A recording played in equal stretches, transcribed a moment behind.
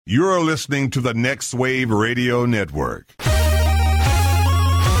You're listening to the Next Wave Radio Network. So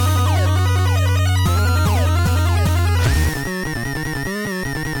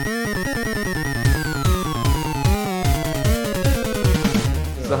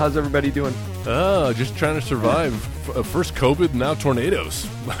how's everybody doing? Just trying to survive. First COVID, now tornadoes.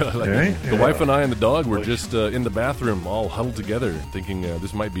 The wife and I and the dog were just in the bathroom, all huddled together, thinking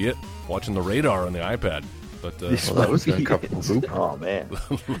this might be it. Watching the radar on the iPad, but that was a couple. Oh man,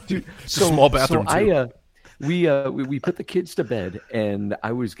 Dude, small bathroom. So we put the kids to bed, and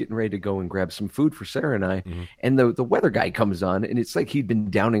I was getting ready to go and grab some food for Sarah and I. Mm-hmm. And the weather guy comes on, and it's like he'd been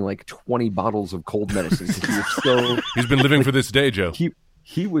downing like 20 bottles of cold medicine. He's been living for this day, Joe.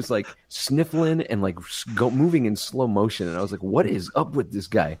 He was like sniffling and like moving in slow motion. And I was like, what is up with this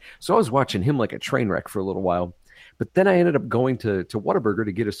guy? So I was watching him like a train wreck for a little while. But then I ended up going to Whataburger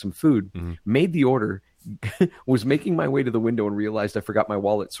to get us some food, made the order, was making my way to the window and realized I forgot my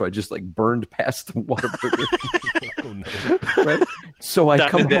wallet. So I just like burned past the Whataburger. Oh, no. Right? So I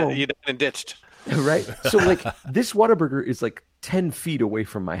come home. You done ditched. Right? So like this Whataburger is like 10 feet away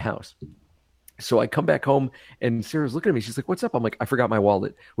from my house. So I come back home, and Sarah's looking at me. She's like, what's up? I'm like, I forgot my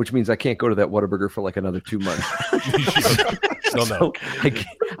wallet, which means I can't go to that Whataburger for like another 2 months. So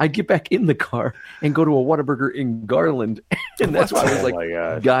I get back in the car and go to a Whataburger in Garland. And that's why I was like,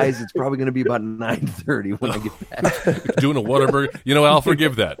 guys, it's probably going to be about 9:30 when I get back. Doing a Whataburger. I'll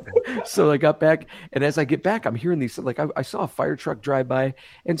forgive that. So I got back, and as I get back, I'm hearing these, like I saw a fire truck drive by,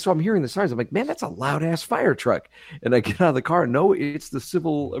 and so I'm hearing the sirens. I'm like, man, that's a loud-ass fire truck. And I get out of the car, and no, it's the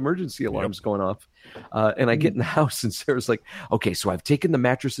civil emergency alarms going off. And I get in the house, and Sarah's like, okay, so I've taken the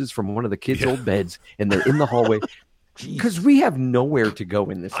mattresses from one of the kids' old beds, and they're in the hallway. Because we have nowhere to go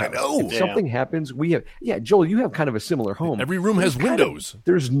in this house. I know. If something happens, we have... Yeah, Joel, you have kind of a similar home. Every room has windows.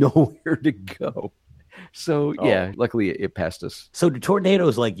 There's nowhere to go. So, yeah, luckily it passed us. So do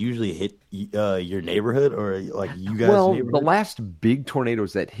tornadoes like usually hit your neighborhood or like you guys' neighborhood? The last big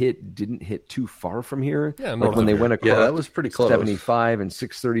tornadoes that didn't hit too far from here. Yeah, like when they went across that was pretty close. 75 and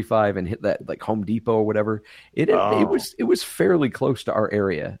 635 and hit that like Home Depot or whatever. It was fairly close to our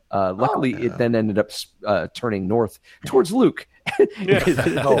area. Luckily, it then ended up turning north towards Luke. The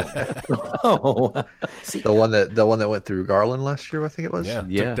one that went through Garland last year, I think it was. Yeah,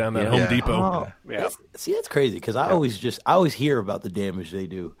 took down that Home Depot. See, that's crazy because I always hear about the damage they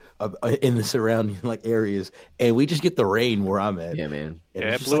do in the surrounding like areas, and we just get the rain where I'm at. Yeah, man.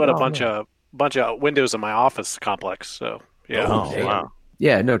 Yeah, it blew out a bunch of windows in my office complex. So yeah, wow.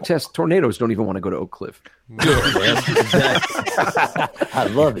 Yeah, no, tornadoes don't even want to go to Oak Cliff. I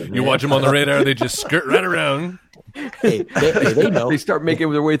love it. Man. You watch them on the radar; they just skirt right around. Hey, they know. They start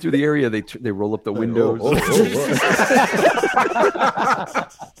making their way through the area. They roll up the windows.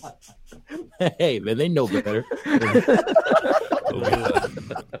 Hey, man, they know better.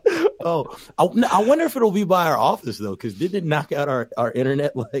 I wonder if it'll be by our office though, because didn't it knock out our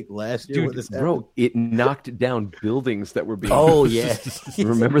internet like last year? Dude, bro, it knocked down buildings that were being. Oh yeah,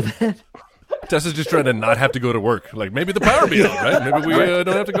 remember that? Tessa's just trying to not have to go to work. Like maybe the power be on, right? Maybe we don't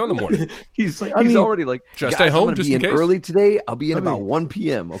have to go in the morning. He's already like, should I stay home just in case? Early today. I'll be in about 1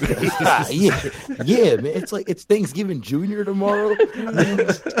 p.m. Okay. yeah, man. It's Thanksgiving Junior tomorrow.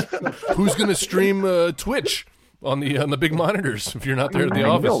 Who's gonna stream Twitch on the big monitors if you're not there at the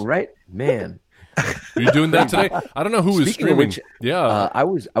office? Know, right, man. Are you doing that today? I don't know who is streaming. Which, yeah, I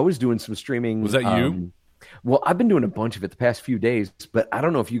was doing some streaming. Was that you? Well, I've been doing a bunch of it the past few days, but I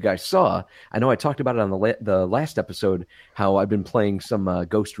don't know if you guys saw. I know I talked about it on the last episode, how I've been playing some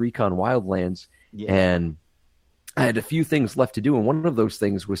Ghost Recon Wildlands, and I had a few things left to do, and one of those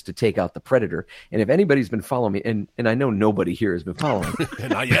things was to take out the Predator. And if anybody's been following me, and I know nobody here has been following me.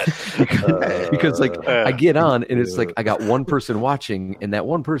 Not yet. because like I get on, and it's like I got one person watching, and that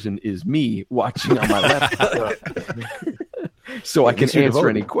one person is me watching on my laptop. So I can answer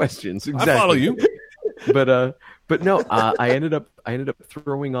any questions. Exactly. I follow you. But no, I ended up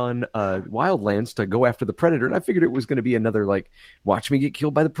throwing on Wildlands to go after the Predator, and I figured it was going to be another like watch me get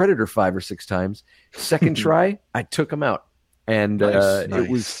killed by the Predator 5 or 6 times. Second try, I took him out, and it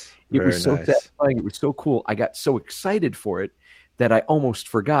was so satisfying. It was so cool. I got so excited for it that I almost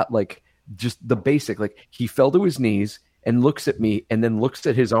forgot like just the basic. Like he fell to his knees and looks at me, and then looks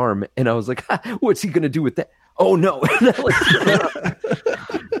at his arm, and I was like, "What's he going to do with that?" Oh no!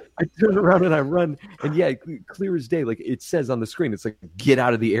 I turn around and I run, and yeah, clear as day. Like it says on the screen, it's like, get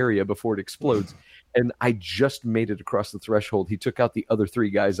out of the area before it explodes. And I just made it across the threshold. He took out the other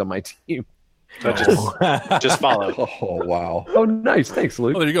 3 guys on my team. Just follow. Oh, wow. Oh, nice. Thanks,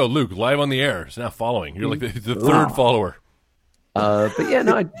 Luke. Oh, there you go. Luke, live on the air. Is now following. You're like the third follower. But yeah,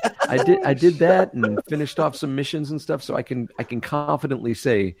 no, I did that and finished off some missions and stuff, so I can confidently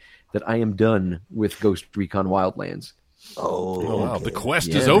say that I am done with Ghost Recon Wildlands. Oh wow! Okay. The quest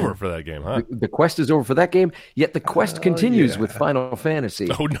is over for that game, huh? The quest is over for that game. Yet the quest continues with Final Fantasy.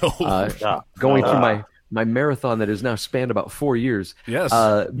 Oh no! Going through my marathon that has now spanned about 4 years. Yes.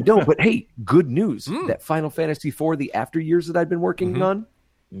 No, but hey, good news. That Final Fantasy IV, the after years that I've been working on,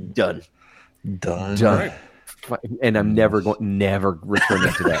 done. Done. And I'm never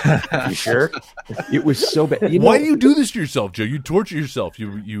returning to that. You sure? It was so bad. Why do you do this to yourself, Joe? You torture yourself.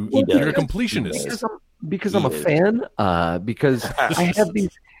 You're a completionist. Because I'm a fan. Because I have these.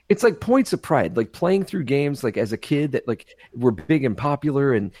 It's like points of pride, like playing through games like as a kid that like were big and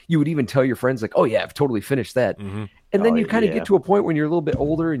popular, and you would even tell your friends like, "Oh yeah, I've totally finished that." And then you kind of get to a point when you're a little bit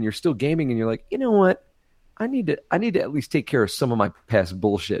older and you're still gaming, and you're like, you know what? I need to at least take care of some of my past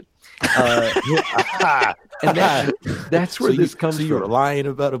bullshit. And that's where this comes from. So you were lying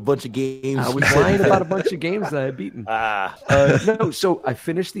about a bunch of games. I was lying about a bunch of games that I had beaten. No, so I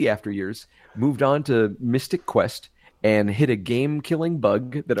finished the after years, moved on to Mystic Quest, and hit a game-killing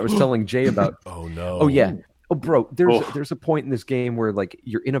bug that I was telling Jay about. Oh no! Oh yeah. Oh, bro, there's a point in this game where like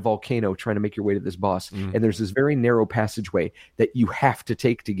you're in a volcano trying to make your way to this boss, and there's this very narrow passageway that you have to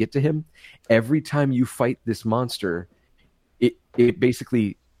take to get to him. Every time you fight this monster, it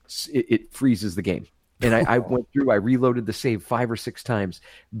basically freezes the game. And I went through, I reloaded the save 5 or 6 times,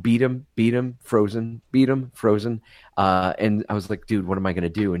 beat him, frozen, beat him, frozen. And I was like, dude, what am I going to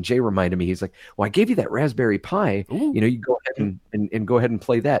do? And Jay reminded me, he's like, well, I gave you that Raspberry Pi. Ooh. You go ahead and go ahead and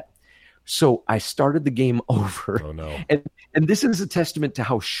play that. So I started the game over. Oh, no. And this is a testament to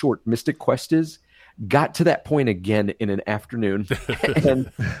how short Mystic Quest is. Got to that point again in an afternoon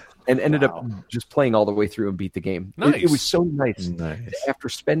and ended up just playing all the way through and beat the game. Nice. It was so nice. After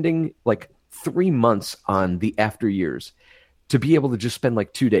spending like 3 months on the after years to be able to just spend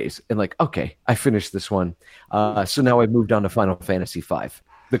like 2 days and like, okay, I finished this one. So now I've moved on to Final Fantasy V.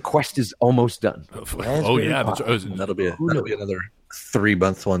 The quest is almost done. Oh yeah, that'll be another 3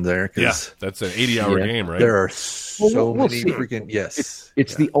 month one there. Yeah, that's an 80-hour game, right? There are so many freaking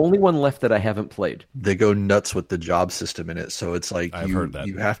It's the only one left that I haven't played. They go nuts with the job system in it, so it's like I've heard that.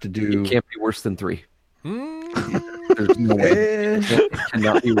 You have to do. It can't be worse than 3. There's no way. It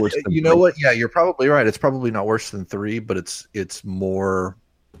cannot be worse than you 3. know what? Yeah, you're probably right. It's probably not worse than 3, but it's more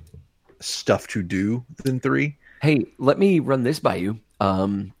stuff to do than 3. Hey, let me run this by you,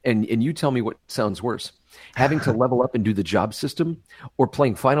 and you tell me what sounds worse. Having to level up and do the job system, or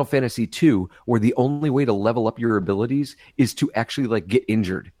playing Final Fantasy II, where the only way to level up your abilities is to actually like get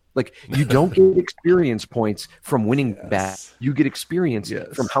injured. Like you don't get experience points from winning back. You get experience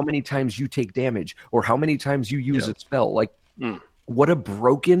from how many times you take damage or how many times you use a spell. Like what a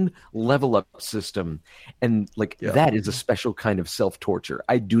broken level up system. And like that is a special kind of self-torture.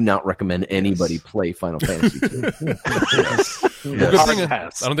 I do not recommend anybody play Final Fantasy II. Well, good thing I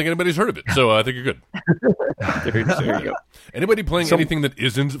don't think anybody's heard of it, so I think you're good. There you go. Anybody playing anything that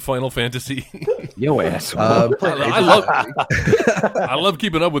isn't Final Fantasy? Yo ass. I love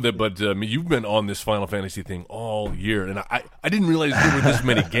keeping up with it, but you've been on this Final Fantasy thing all year, and I didn't realize there were this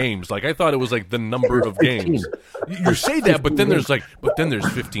many games. Like I thought it was like the number of games. You say that, but then there's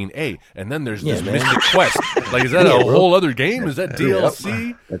 15A, and then there's this Mystic Quest. Like, is that a whole other game? Is that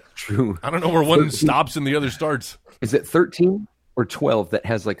DLC? That's true. I don't know where one stops and the other starts. Is it 13 or 12 that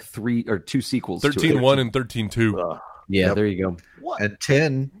has like 3 or 2 sequels? 13.1 and 13.2. Yeah, there you go. And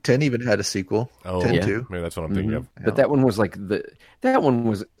 10 even had a sequel. Oh, 10-2. Maybe that's what I'm thinking of. But that one was like that one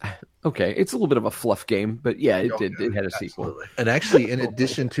was okay. It's a little bit of a fluff game, but yeah, it had a sequel. And actually, in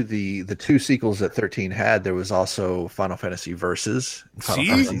addition to the 2 sequels that 13 had, there was also Final Fantasy Versus, Final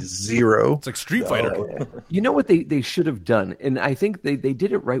Fantasy Zero. It's like Street Fighter. You know what they should have done, and I think they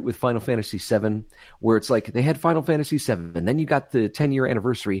did it right with Final Fantasy VII, where it's like they had Final Fantasy VII, and then you got the 10-year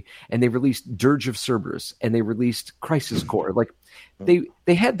anniversary, and they released Dirge of Cerberus, and they released Crisis Core, like.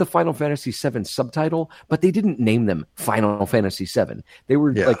 They had the Final Fantasy VII subtitle, but they didn't name them Final Fantasy VII. They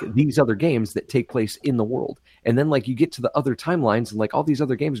were like these other games that take place in the world. And then like you get to the other timelines and like all these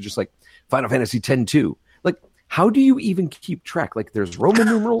other games are just like Final Fantasy X-2. Like how do you even keep track? Like there's Roman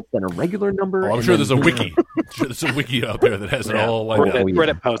numerals, then a regular number. Oh, I'm sure there's a wiki. There's a wiki out there that has it all lined up.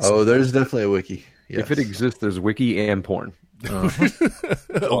 Reddit posts. Oh, there's definitely a wiki. Yes. If it exists, there's wiki and porn. Yeah,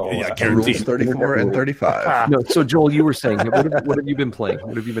 guaranteed. Rules 34 and 35. No, so Joel, you were saying, what have you been playing?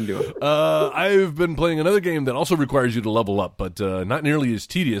 What have you been doing? I've been playing another game that also requires you to level up, but not nearly as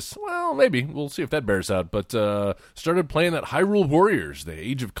tedious. Well, Well, maybe. We'll see if that bears out. But started playing that Hyrule Warriors, The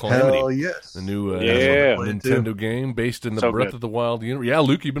Age of Calamity. Hell yes. The new Yeah. Nintendo game based in the So Breath good. of the Wild universe. Yeah,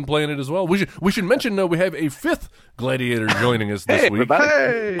 Luke, you've been playing it as well. We should mention, we have a fifth Gladiator joining us this Hey, week. everybody.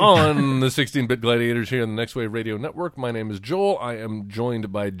 Hey. On the 16-Bit Gladiators here on the Next Wave Radio Network. My name is Joel. I am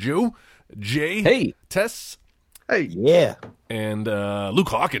joined by Joe, Jay, Hey. Tess, Hey. Yeah. and Luke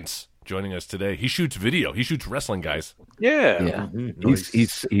Hawkins joining us today. He shoots video. He shoots wrestling, guys. Yeah. Yeah,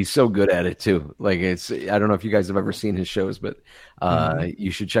 he's so good at it too. Like I don't know if you guys have ever seen his shows, but you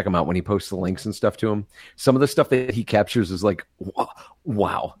should check him out when he posts the links and stuff to him. Some of the stuff that he captures is like,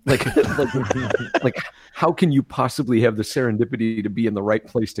 wow, like how can you possibly have the serendipity to be in the right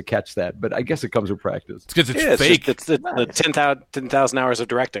place to catch that? But I guess it comes with practice. It's because it's Yeah, fake. it's the 10,000 hours of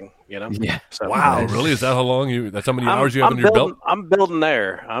directing, Yeah. So, Wow, really? Is that how long that's how many hours you have in your belt? I'm building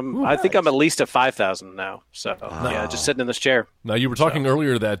there. I think I'm at least at 5,000 now. So yeah, just sitting in this chair. Now, you were talking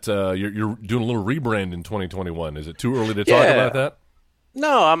earlier that you're doing a little rebrand in 2021. Is it too early to talk Yeah. about that?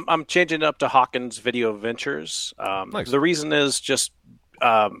 No, I'm changing it up to Hawkins Video Ventures. Nice. The reason is just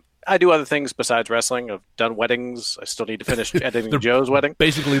I do other things besides wrestling. I've done weddings. I still need to finish editing Joe's wedding.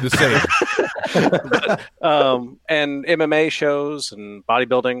 Basically the same. And MMA shows and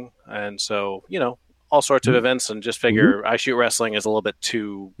bodybuilding. And so, all sorts of events, and just figure I shoot wrestling is a little bit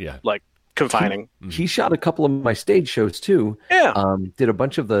too confining. He shot a couple of my stage shows too. Yeah. Did a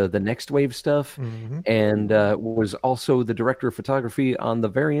bunch of the Next Wave stuff, and was also the director of photography on the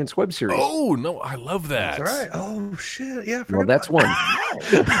Variants web series. Oh, no, I love that. That's all right. Oh shit. Yeah. I Well, forgot that's about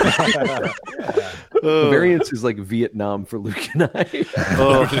one. Variants is like Vietnam for Luke and I.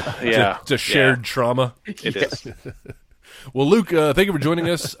 Yeah. It's a shared trauma. It is. Well, Luke, thank you for joining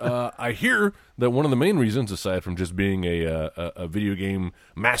us. I hear that one of the main reasons, aside from just being a video game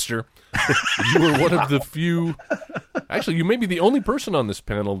master, you were one of the few. Actually, you may be the only person on this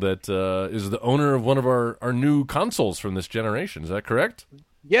panel that is the owner of one of our new consoles from this generation. Is that correct?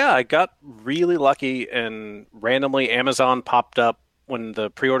 Yeah, I got really lucky, and randomly Amazon popped up when the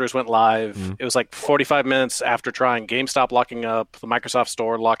pre-orders went live. It was like 45 minutes after trying GameStop locking up, the Microsoft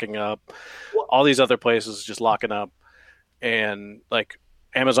Store locking up, all these other places just locking up. And like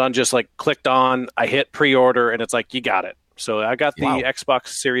Amazon just like clicked on, I hit pre-order, and it's like, you got it. So I got the Xbox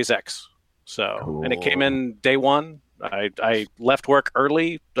Series X. So, and it came in day one. I left work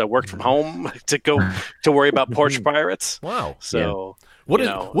early. I worked from home to go to worry about Porch Pirates. Wow. So what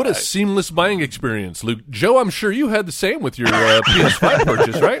a seamless buying experience, Luke. Joe, I'm sure you had the same with your PS5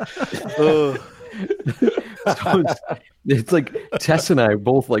 purchase, right? So it's like Tess and I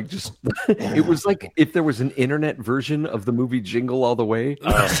both like just. It was like if there was an internet version of the movie Jingle All the Way.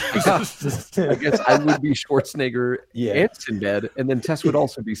 I guess I would be Schwarzenegger and Sinbad, and then Tess would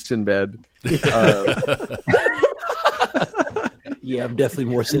also be Sinbad. Yeah, I'm definitely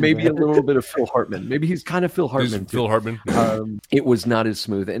more Maybe a little bit of Phil Hartman. Maybe he's kind of Phil Hartman. Phil Hartman. It was not as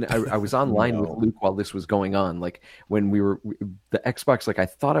smooth, and I was online with Luke while this was going on. Like when we were the Xbox, like I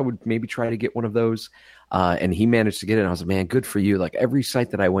thought I would maybe try to get one of those, and he managed to get it. And I was like, man, good for you. Like every site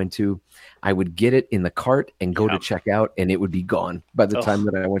that I went to, I would get it in the cart and go to check out, and it would be gone by the time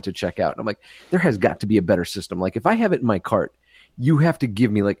that I went to check out. And I'm like, there has got to be a better system. Like if I have it in my cart, you have to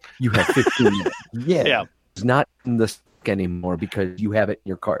give me like you have 15 minutes. Yeah. It's not in the anymore because you have it in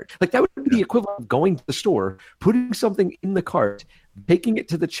your cart. Like that would be the equivalent of going to the store, putting something in the cart, taking it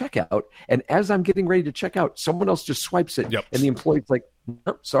to the checkout, and as I'm getting ready to check out, someone else just swipes it, and the employee's like,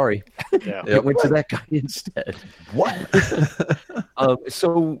 "Oh, sorry, it went to that guy instead." What?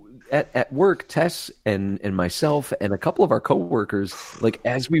 So at work, Tess and myself and a couple of our coworkers, like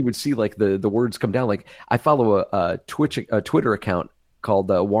as we would see like the words come down, like I follow a Twitter account called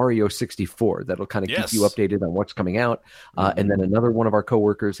Wario64 that'll kind of keep you updated on what's coming out. And then another one of our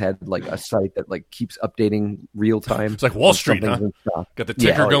coworkers had like a site that like keeps updating real time. It's like Wall Street, huh? Got the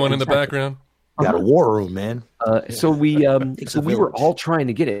ticker going in the background. Got a war room, man. So we were all trying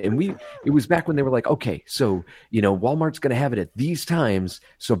to get it, and it was back when they were like, okay, so Walmart's going to have it at these times,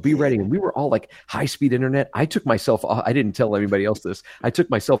 so be ready. And we were all like high speed internet. I took myself off. I didn't tell anybody else this. I took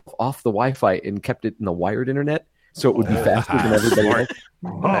myself off the Wi-Fi and kept it in the wired internet, so it would be faster than everybody else.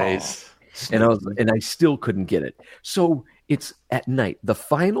 Nice. And I still couldn't get it. So it's at night, the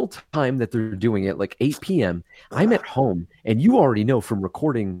final time that they're doing it, like 8 p.m. I'm at home, and you already know from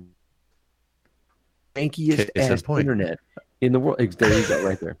recording jankiest ass internet in the world. There you go,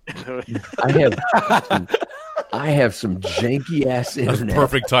 right there. I have some janky ass internet. That's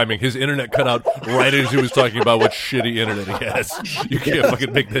perfect timing. His internet cut out right as he was talking about what shitty internet he has. You can't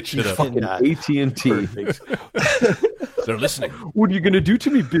fucking make that shit up. AT&T. They're listening. What are you going to do to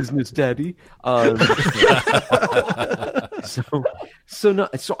me, business daddy?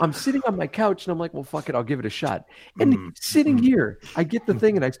 So I'm sitting on my couch and I'm like, well, fuck it, I'll give it a shot. And sitting here, I get the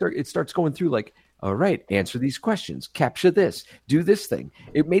thing and it starts going through like, all right, answer these questions, capture this, do this thing.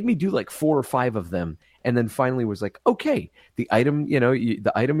 It made me do like 4 or 5 of them. And then finally was like, okay, the item,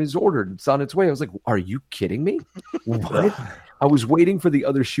 the item is ordered. It's on its way. I was like, are you kidding me? What? I was waiting for the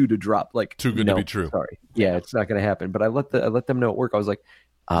other shoe to drop. Like, too good to be true. Sorry. Yeah, it's not going to happen. But I let them know at work. I was like,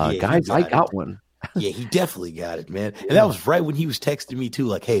 guys, I got one. Yeah, he definitely got it, man. And that was right when he was texting me too,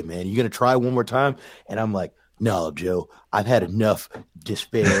 like, hey, man, you going to try one more time? And I'm like, no, Joe, I've had enough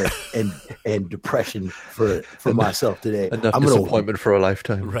despair and depression for myself today. Enough disappointment for a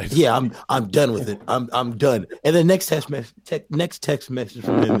lifetime. Right. Yeah, I'm done with it. I'm done. And the next text message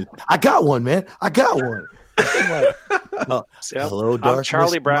from him is, I got one, man. I got one. I'm like, hello, darkness, I'm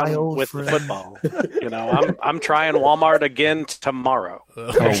Charlie Brown with friend. the football. I'm trying Walmart again tomorrow.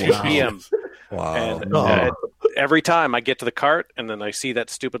 8 p.m. Wow. And every time I get to the cart and then I see that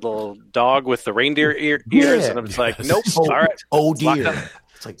stupid little dog with the reindeer ears, and I'm just like, nope. All right. Oh, It's locked dear. up.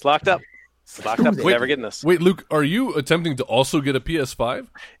 It's locked up. It's locked up. Never getting this. Wait, Luke, are you attempting to also get a PS5?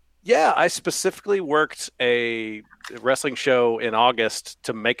 Yeah, I specifically worked a wrestling show in August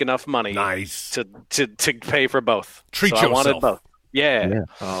to make enough money to pay for both. Treat so yourself. I wanted both. Yeah.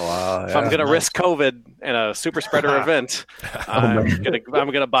 Oh wow! If I'm going to risk COVID in a super spreader event, I'm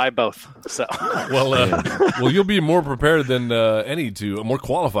gonna buy both. So Well, you'll be more prepared than more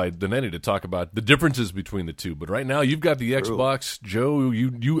qualified than any to talk about the differences between the two. But right now, you've got the Xbox, Joe.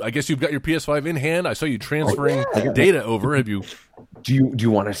 I guess you've got your PS5 in hand. I saw you transferring data over. Have you? Do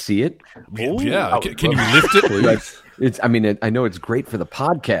you want to see it? Yeah. Can you lift it? I know it's great for the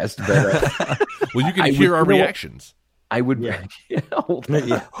podcast, but Well, you can hear our reactions. I would. Yeah. There you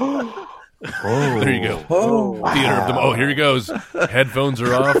go. Theater of them. Oh, here he goes. Headphones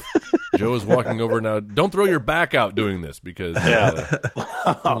are off. Joe is walking over now. Don't throw your back out doing this because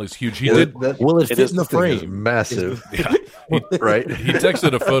it's huge. He did. Will it fit in the frame? Massive. Yeah. Right? He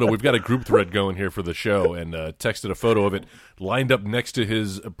texted a photo. We've got a group thread going here for the show, and texted a photo of it lined up next to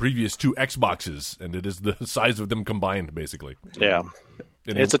his previous 2 Xboxes, and it is the size of them combined, basically. yeah,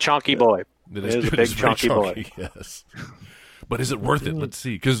 And it's a chonky boy. It is a big very chunky boy. Yes. But is it worth it? Let's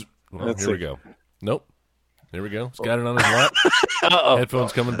see. Because here we go. Nope. Here we go. He's got it on his lap.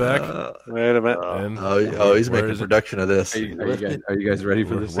 Headphones coming back. Wait a minute. And He's where making is it? production of this. Are you guys ready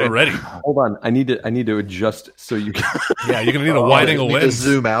for this? We're ready. Hold on. I need to adjust so you can. Yeah, you're gonna need a wide angle Need to lens.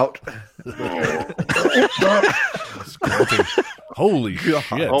 zoom out. Holy shit!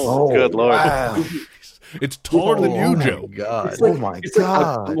 Oh, good lord! Wow. It's taller than you, Joe. God. Oh my It's like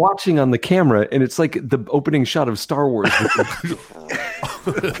I'm watching on the camera, and it's like the opening shot of Star Wars.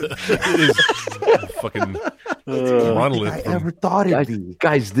 It is fucking monolith. I from- ever thought it'd be.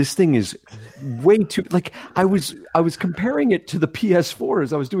 Guys, this thing is way too like I was comparing it to the PS4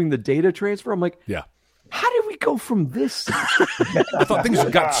 as I was doing the data transfer. I'm like, Yeah. how did we go from this? I thought things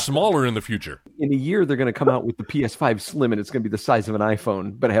got smaller in the future. In a year, they're going to come out with the PS5 Slim, and it's going to be the size of an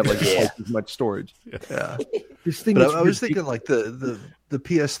iPhone, but have like twice as much storage. Yeah. This thing. But is I was ridiculous. thinking like the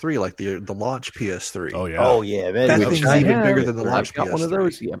PS3, like the launch PS3. Oh yeah. Oh yeah, man. That Which thing's I even have. bigger than the I've launch got one of PS3.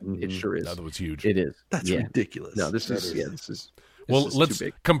 those. Yeah, it sure is. That was huge. It is. That's yeah. ridiculous. No, this is Well, is let's too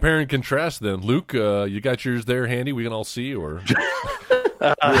big. compare and contrast then. Luke, you got yours there handy. We can all see, or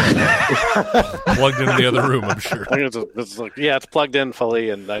plugged into the other room. I'm sure. I think it's like, it's plugged in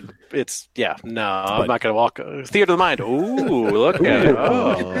fully, and I'm not going to walk. Theater of the mind. Ooh, look at it.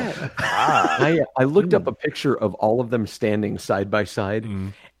 Oh. I looked up a picture of all of them standing side by side,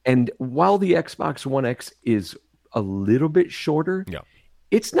 and while the Xbox One X is a little bit shorter, Yeah.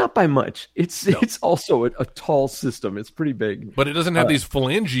 it's not by much. It's also a tall system. It's pretty big. But it doesn't have these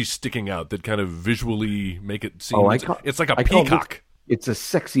phalanges sticking out that kind of visually make it seem. It's like a I call peacock. It's a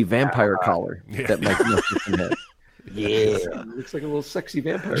sexy vampire collar that Mike Nelson had. Yeah. It looks like a little sexy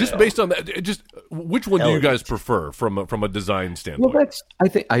vampire. Just based on that, just which one do you guys prefer from a design standpoint?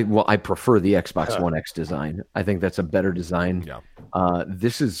 Well, I prefer the Xbox One X design. I think that's a better design. Yeah.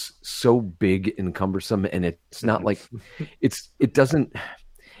 This is so big and cumbersome, and it's not like it's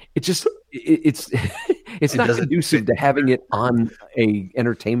not conducive to having it on a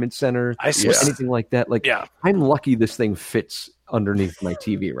entertainment center or anything like that. Like, I'm lucky this thing fits underneath my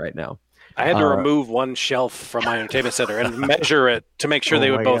TV right now. I had to remove one shelf from my entertainment center and measure it to make sure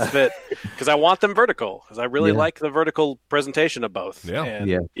they would both fit, because I want them vertical, because I really like the vertical presentation of both. Yeah.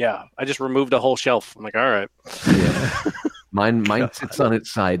 And I just removed a whole shelf. I'm like, all right. Yeah. Mine sits on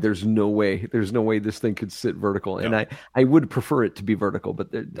its side. There's no way this thing could sit vertical, and I would prefer it to be vertical, but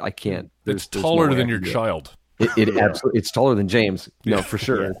I can't. It's taller than your child. It absolutely, it's taller than James. No, for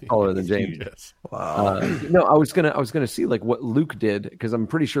sure, it's taller than James. Yes. Wow. No, I was gonna see like what Luke did, because I'm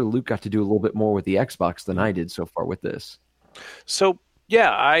pretty sure Luke got to do a little bit more with the Xbox than I did so far with this. So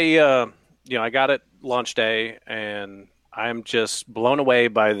yeah, I got it launch day, and I'm just blown away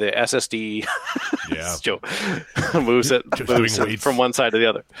by the SSD. Yeah. Joe moves it weights. from one side to the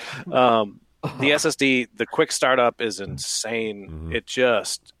other. The SSD, the quick startup is insane.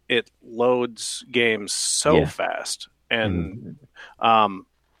 Mm-hmm. It loads games so fast, and I'm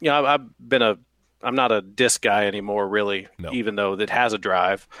not a disk guy anymore, really. No. Even though it has a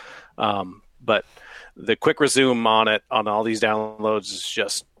drive, but the quick resume on it on all these downloads is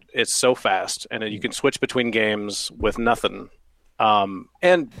just, it's so fast, and you can switch between games with nothing. And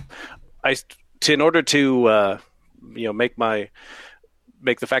in order to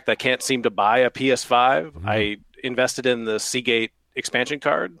make the fact that I can't seem to buy a PS5, I invested in the Seagate expansion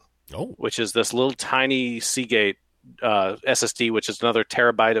card, which is this little tiny Seagate SSD, which is another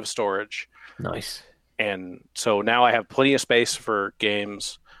terabyte of storage. Nice. And so now I have plenty of space for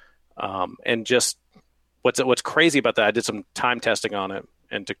games. And just what's crazy about that, I did some time testing on it,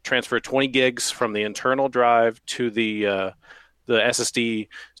 and to transfer 20 gigs from the internal drive to the SSD,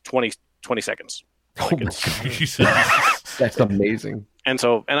 20 seconds. Oh my God. Jesus. That's amazing. And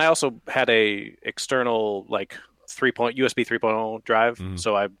I also had a external like USB 3.0 drive.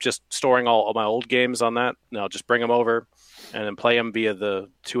 So I'm just storing all my old games on that. And I'll just bring them over and then play them via the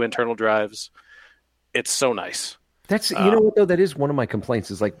 2 internal drives. It's so nice. That's, you know what though, that is one of my complaints,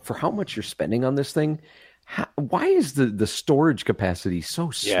 is like, for how much you're spending on this thing, why is the storage capacity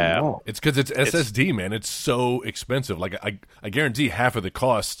so small? It's because it's SSD, man. It's so expensive. Like I guarantee half of the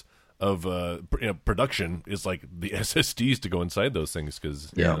cost of production is like the SSDs to go inside those things.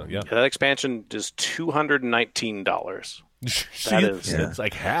 Because that expansion is $219. It's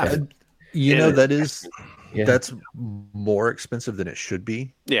like half. That's more expensive than it should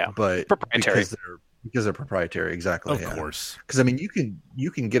be. Yeah, but proprietary. Because they're proprietary, exactly. Of course. Because I mean, you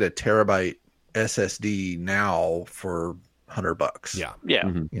can get a terabyte SSD now for $100. Yeah.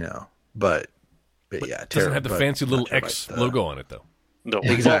 You know, but yeah, it doesn't have the fancy little X logo on it though. No.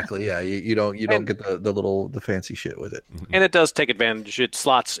 Exactly. Yeah, you don't get the fancy shit with it. And it does take advantage. It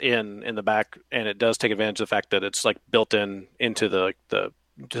slots in the back, and it does take advantage of the fact that it's like built into the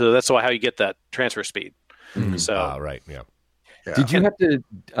that's how you get that transfer speed. So right, yeah. Did you have to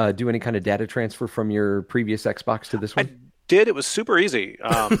do any kind of data transfer from your previous Xbox to this one? I did. It was super easy.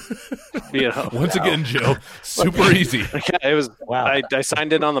 Once again, Joe, super easy. Yeah, it was. Wow. I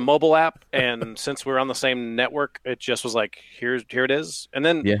signed in on the mobile app, and since we're on the same network, it just was like, here it is. And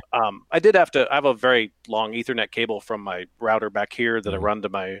then I did have to. I have a very long Ethernet cable from my router back here that I run to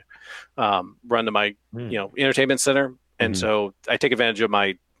my entertainment center, and so I take advantage of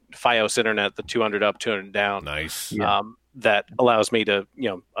my FiOS internet, the 200 up, 200 down. Nice. That allows me to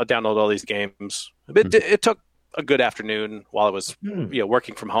download all these games. It took a good afternoon while I was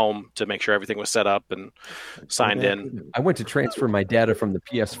working from home to make sure everything was set up and signed in. I went to transfer my data from the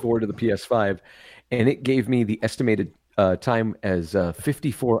PS4 to the PS5, and it gave me the estimated time as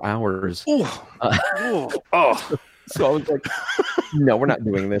 54 hours. So I was like, no, we're not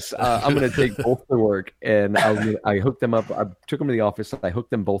doing this. I'm going to take both to work. And I hooked them up. I took them to the office. I hooked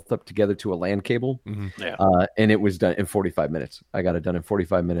them both up together to a LAN cable. And it was done in 45 minutes. I got it done in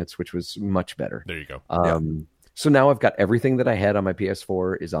 45 minutes, which was much better. There you go. So now I've got everything that I had on my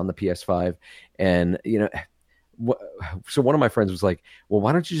PS4 is on the PS5. And, so one of my friends was like, well,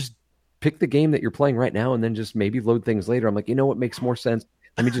 why don't you just pick the game that you're playing right now and then just maybe load things later? I'm like, you know what makes more sense?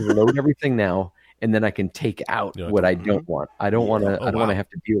 Let me just load everything now, and then I can take out what I don't want. I don't want to. I don't want to have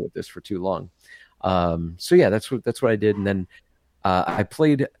to deal with this for too long. So yeah, that's what I did, and then I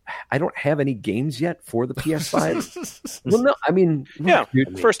played. I don't have any games yet for the PS5. Well, no, I mean,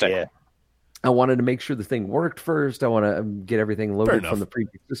 first day. I wanted to make sure the thing worked first. I want to get everything loaded from the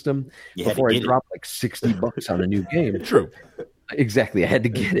previous system before I drop like $60 on a new game. True. Exactly. I had to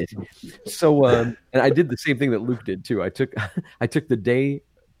get it. So, and I did the same thing that Luke did too. I took the day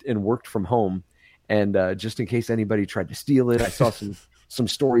and worked from home, and just in case anybody tried to steal it, I saw some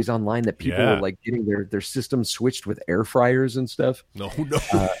stories online that people were like getting their systems switched with air fryers and stuff. No.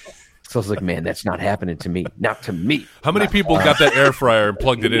 So I was like, man, that's not happening to me. Not to me. How many people got that air fryer and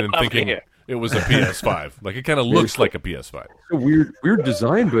plugged it in and thinking it was a PS5? Like, it kind of looks like a PS5. A weird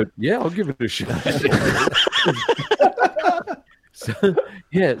design, but yeah, I'll give it a shot.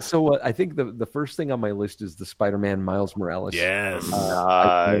 So I think the first thing on my list is the Spider-Man Miles Morales. Yes.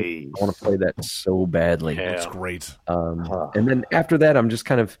 I want to play that so badly. Yeah. That's great. And then after that,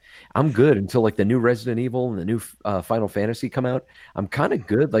 I'm good until like the new Resident Evil and the new Final Fantasy come out. I'm kind of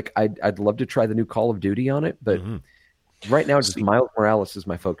good. Like I'd love to try the new Call of Duty on it, but right now just Miles Morales is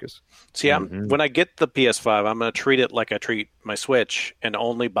my focus. See, when I get the PS5, I'm going to treat it like I treat my Switch and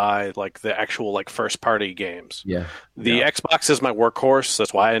only buy like the actual like first party games. Yeah. The Xbox is my workhorse.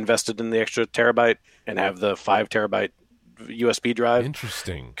 That's why I invested in the extra terabyte and have the 5 terabyte USB drive.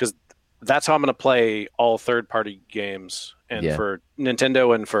 Interesting. Because that's how I'm going to play all third party games. And for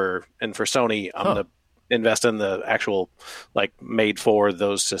Nintendo and for Sony, I'm going to invest in the actual like made for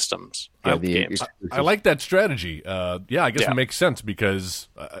those systems games. I like that strategy. I guess it makes sense because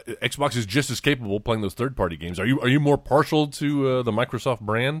Xbox is just as capable of playing those third-party games. Are you more partial to the Microsoft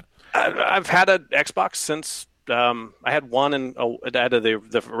brand? I've had an Xbox since I had one and had the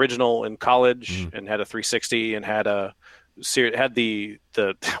original in college and had a 360 and had the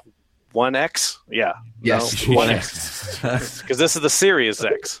One X. Yeah. Yes. No, One X. Because this is the Series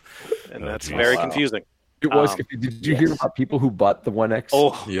X, and that's very confusing. It was. Did you hear about people who bought the One X?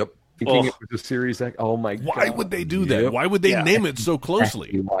 Oh, Yep. Thinking it was a Series X. Oh my god! Why would they do that? Why would they name it so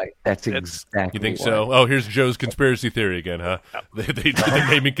closely? That's exactly. You think why. so? Oh, here's Joe's conspiracy theory again, huh? They did the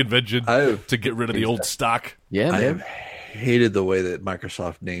naming convention to get rid of the old stock. Yeah, I man. have hated the way that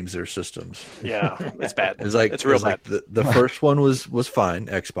Microsoft names their systems. yeah, it's bad. It's real bad. Like the first one was fine.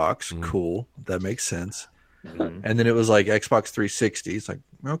 Xbox, cool. That makes sense. And then it was like Xbox 360. It's like,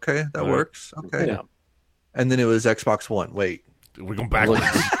 okay, that works. Okay. Yeah. And then it was Xbox One. Wait, We're going backwards.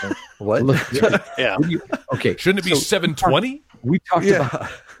 what? Yeah. Okay. Shouldn't it be 720? We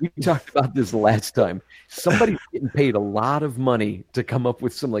talked about this last time. Somebody's getting paid a lot of money to come up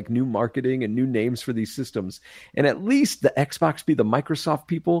with some like new marketing and new names for these systems. And at least the the Microsoft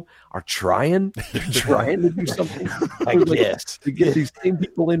people are trying. They're trying to do something. I guess. To get these same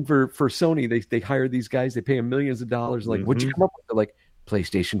people in for Sony, they hire these guys, they pay them millions of dollars. Like, what'd you come up with? They're like,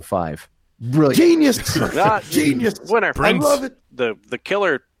 PlayStation 5. Brilliant. Genius. Genius. Winner. Prince. I love it. The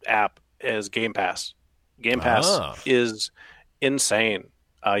killer app is Game Pass. Game Pass is insane.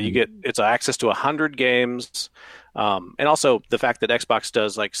 It's access to 100 games, and also the fact that Xbox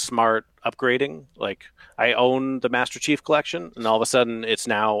does like smart upgrading. Like I own the Master Chief Collection, and all of a sudden it's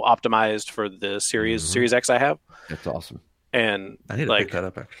now optimized for the Series X I have. That's awesome. And I need to pick that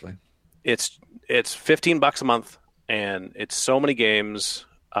up actually. It's $15 a month, and it's so many games.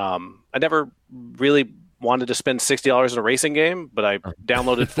 I never really wanted to spend $60 in a racing game, but I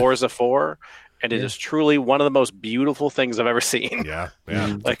downloaded Forza 4, and it is truly one of the most beautiful things I've ever seen. Yeah.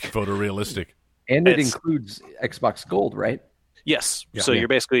 Like photorealistic. And it includes Xbox Gold, right? Yes. Yeah. So you're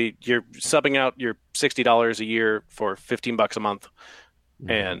subbing out your $60 a year for $15 a month,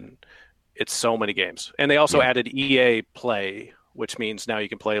 and it's so many games. And they also added EA Play, which means now you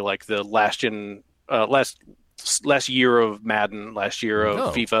can play like the last year of Madden, last year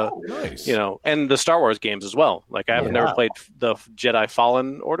of FIFA, nice. And the Star Wars games as well. Like I have never played the Jedi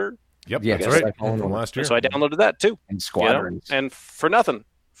Fallen Order. Yep, Yeah, that's right. Fallen From last year. So I downloaded that too. And Squadrons. And for nothing,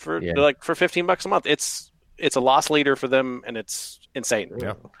 for $15 a month. It's a loss leader for them, and it's insane.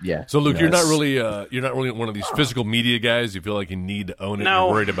 Yeah. So Luke, you're not really one of these physical media guys. You feel like you need to own it. No.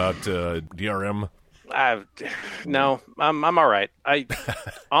 You're worried about DRM. No, I'm all right. I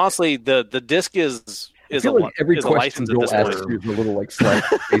honestly, the disc is every a question license at Joel this asks point. you is a little like slap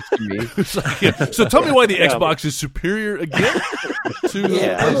face to me. So tell me why the Xbox is superior again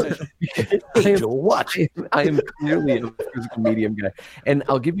to Hey, Joel, watch. I am clearly a physical medium guy, and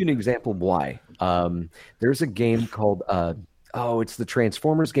I'll give you an example why. There's a game called it's the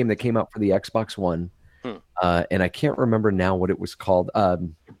Transformers game that came out for the Xbox One, and I can't remember now what it was called.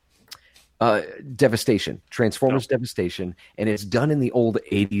 Devastation, Transformers Devastation, and it's done in the old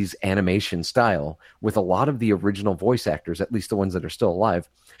 80s animation style with a lot of the original voice actors, at least the ones that are still alive.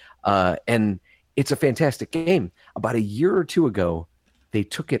 And it's a fantastic game. About a year or two ago, they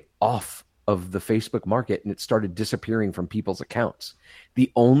took it off of the Facebook market and it started disappearing from people's accounts.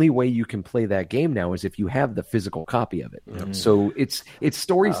 The only way you can play that game now is if you have the physical copy of it. So it's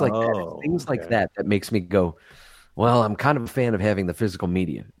stories like that, things like that makes me go, well, I'm kind of a fan of having the physical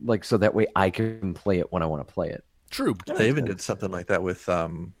media, like so that way I can play it when I want to play it. True. They even did something like that with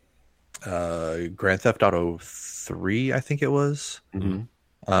Grand Theft Auto 3, I think it was.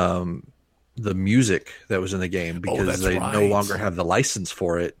 The music that was in the game because they no longer have the license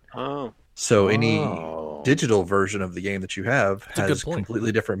for it. Oh. So digital version of the game that you have a has good point.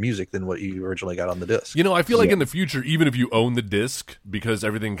 completely different music than what you originally got on the disc. You know, I feel like in the future, even if you own the disc, because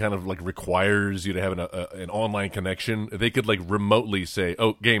everything kind of like requires you to have an online connection, they could like remotely say,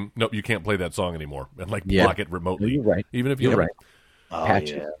 "Oh, game, nope, you can't play that song anymore," and like block it remotely. You're right. Even if you You're own right.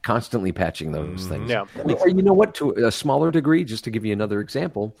 it. Constantly patching those things. Yeah. Or you know what? To a smaller degree, just to give you another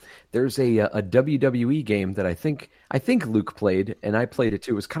example, there's a WWE game that I think Luke played, and I played it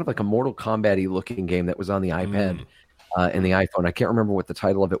too. It was kind of like a Mortal Kombat-y looking game that was on the iPad and the iPhone. I can't remember what the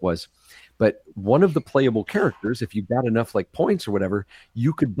title of it was, but one of the playable characters, if you got enough like points or whatever,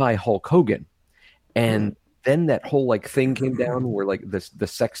 you could buy Hulk Hogan, and then that whole like thing came down where like the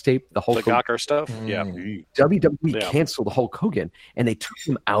sex tape, the Hulk The Hogan, Gawker stuff. Yeah. WWE canceled Hulk Hogan and they took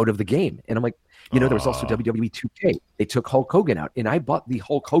him out of the game. And I'm like, there was also WWE 2K. They took Hulk Hogan out, and I bought the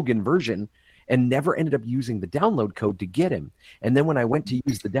Hulk Hogan version and never ended up using the download code to get him. And then when I went to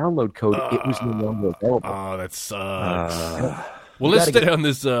use the download code, it was no longer available. Oh, that sucks. Well, let's stay on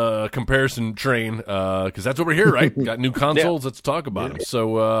this comparison train because that's what we're here, right? Got new consoles. Let's talk about them.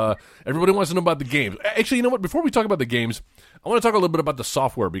 So everybody wants to know about the games. Actually, you know what? Before we talk about the games, I want to talk a little bit about the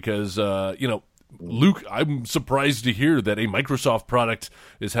software because, Luke, I'm surprised to hear that a Microsoft product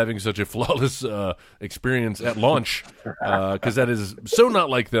is having such a flawless experience at launch because that is so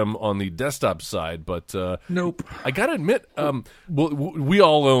not like them on the desktop side. But Nope. I got to admit, we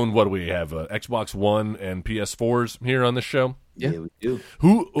all own what do we have? Xbox One and PS4s here on this show. Yeah, we do.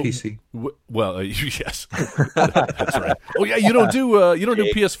 Who PC? Well, yes, that's right. Oh yeah, you don't do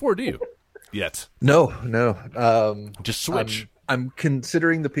PS4, do you? Yet, No. just Switch. I'm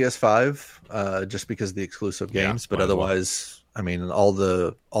considering the PS5 just because of the exclusive games, but might as well. otherwise, I mean, all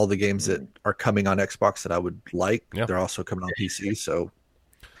the games that are coming on Xbox that I would like, Yeah. they're also coming on PC, so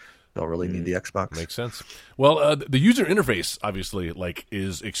don't really need the Xbox. Makes sense. Well, the user interface obviously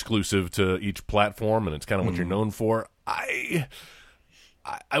is exclusive to each platform, and it's kind of what you're known for. I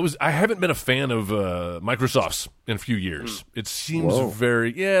haven't been a fan of Microsoft's in a few years. It seems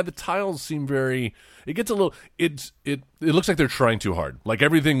the tiles seem very. It gets a little. It looks like they're trying too hard. Like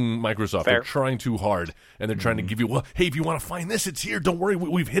everything Microsoft, they're trying too hard, and they're trying to give you. Well, hey, if you want to find this, it's here. Don't worry,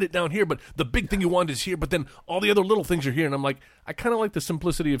 we've hit it down here. But the big thing you want is here. But then all the other little things are here, and I'm like, I kind of like the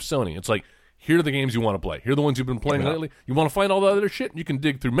simplicity of Sony. It's like, here are the games you want to play. Here are the ones you've been playing lately. You want to find all the other shit, you can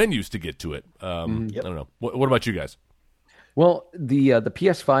dig through menus to get to it. I don't know. What about you guys? Well, the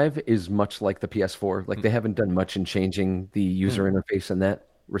PS5 is much like the PS4. Like they haven't done much in changing the user interface in that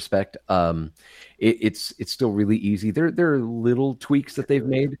respect. It's still really easy. There are little tweaks that they've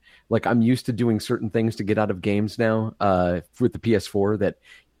made. Like I'm used to doing certain things to get out of games now with the PS4 that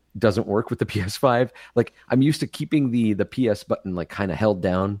doesn't work with the PS5. Like I'm used to keeping the PS button like kind of held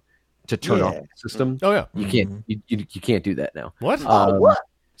down to turn off the system. Oh yeah, you can't you can't do that now. What? What?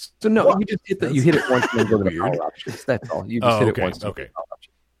 So no, you just you hit it once and then go to the power options. That's all. You just hit it once. Okay.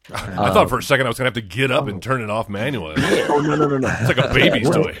 I thought for a second I was gonna have to get up and turn it off manually. Oh no! It's like a baby's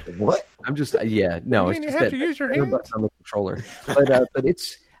toy. What? I'm just no. It's just have to use your hands button on the controller. But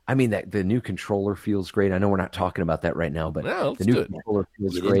it's. I mean that the new controller feels great. I know we're not talking about that right now, but No, the new let's do it. controller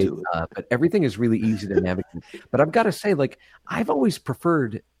feels Get great. into it. But everything is really easy to navigate. But I've got to say, like I've always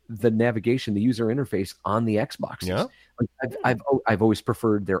preferred the navigation, the user interface on the Xboxes. Yeah. Like I've always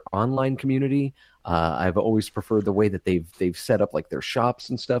preferred their online community. I've always preferred the way that they've set up like their shops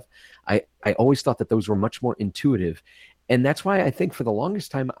and stuff. I always thought that those were much more intuitive, and that's why I think for the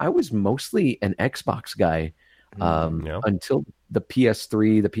longest time I was mostly an Xbox guy until the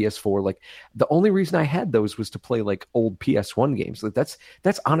PS3, the PS4. Like the only reason I had those was to play like old PS1 games. Like that's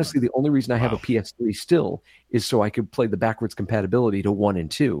honestly the only reason I have a PS3 still is so I could play the backwards compatibility to 1 and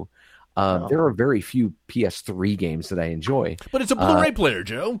 2. There are very few PS3 games that I enjoy. But it's a Blu-ray player,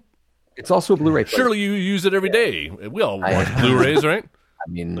 Joe. It's also a Blu-ray player. Surely you use it every day. We all watch Blu-rays, right? I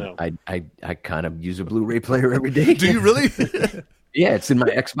mean, No. I kind of use a Blu-ray player every day. Do you really? Yeah, it's in my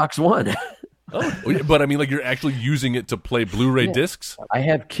Xbox One. Oh, but I mean, like you're actually using it to play Blu-ray discs? I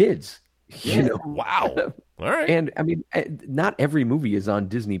have kids, you know. Wow. All right. And I mean, not every movie is on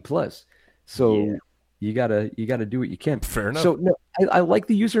Disney Plus, so you gotta do what you can. Fair enough. So no, I like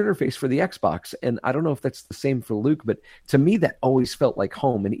the user interface for the Xbox, and I don't know if that's the same for Luke, but to me that always felt like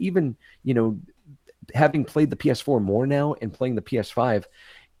home. And even having played the PS4 more now and playing the PS5,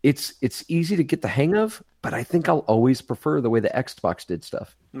 it's easy to get the hang of. But I think I'll always prefer the way the Xbox did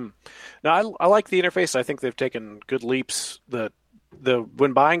stuff. No, I like the interface. I think they've taken good leaps. The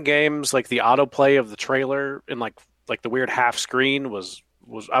when buying games, like the autoplay of the trailer and like the weird half screen was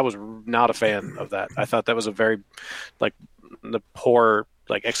I was not a fan of that. I thought that was a very the poor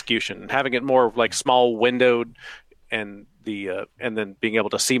execution. Having it more like small windowed and and then being able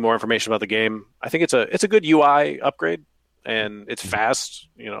to see more information about the game. I think it's a good UI upgrade, and it's fast,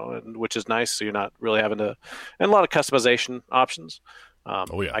 which is nice. So you're not really having to, and a lot of customization options.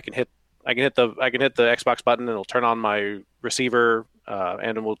 I can hit the Xbox button, and it'll turn on my receiver,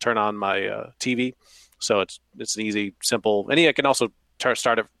 and it will turn on my TV. So it's an easy, simple, and I can also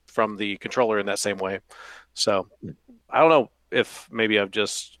start it from the controller in that same way. So I don't know if maybe I've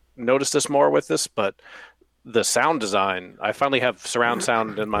just noticed this more with this, but the sound design, I finally have surround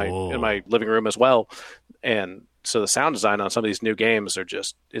sound in my living room as well, and so the sound design on some of these new games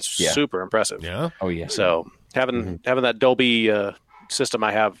it's super impressive. Yeah. Oh yeah. So having that Dolby system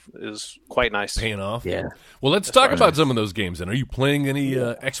I have is quite nice. Paying off. Yeah. Well, let's talk about some of those games then. Are you playing any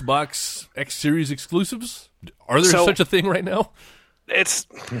Xbox X Series exclusives? Are there such a thing right now? It's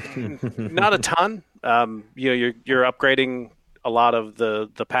not a ton. You're upgrading a lot of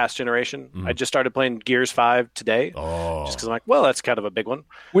the past generation. I just started playing Gears 5 today. Oh. Just because I'm like, well, that's kind of a big one.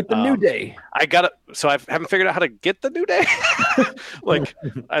 With the New Day. I haven't figured out how to get the New Day. Like,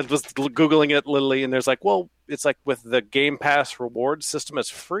 I was Googling it literally, and there's like, well, it's like with the Game Pass reward system, it's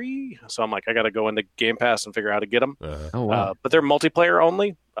free. So I'm like, I got to go into Game Pass and figure out how to get them. Oh, wow. But they're multiplayer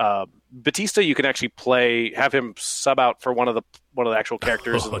only. Batista, you can actually have him sub out for one of the actual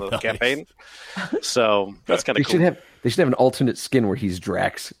characters in the campaign. So that's kind of cool. They should have an alternate skin where he's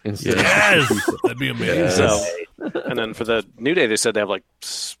Drax instead. Yes, that'd be amazing. So, and then for the New Day, they said they have like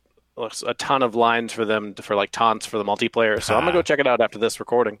a ton of lines for them for like taunts for the multiplayer. So I'm gonna go check it out after this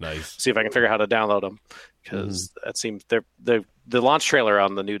recording. Nice. See if I can figure out how to download them, because that seems the launch trailer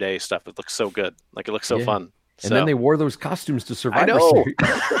on the New Day stuff. It looks so good. Like, it looks so fun. And then they wore those costumes to Survivor I know. Series.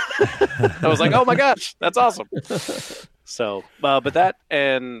 I was like, oh my gosh, that's awesome. So, but that,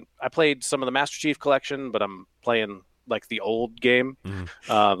 and I played some of the Master Chief Collection, but I'm playing like the old game,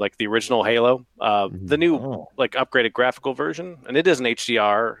 like the original Halo, the new like upgraded graphical version, and it isn't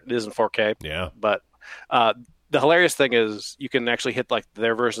HDR, it isn't 4K. Yeah, but the hilarious thing is you can actually hit like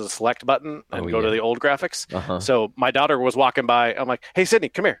their version of the select button and go to the old graphics. So my daughter was walking by, I'm like, hey Sydney,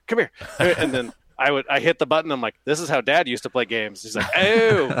 come here, and then I hit the button. I'm like, this is how Dad used to play games. He's like,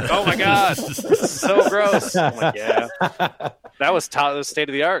 oh my god, this is so gross. I'm like, yeah, that was state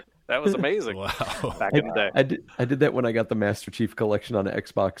of the art. That was amazing. Wow. Back in the day. I did that when I got the Master Chief Collection on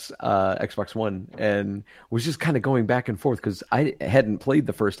Xbox One, and was just kind of going back and forth because I hadn't played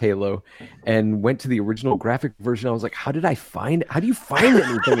the first Halo, and went to the original graphic version. I was like, how do you find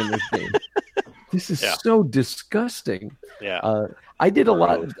anything in this game? This is so disgusting. Yeah. I did a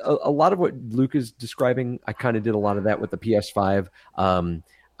lot of what Luke is describing. I kind of did a lot of that with the PS5.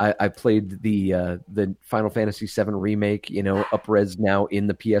 I played the Final Fantasy VII remake, up-res now in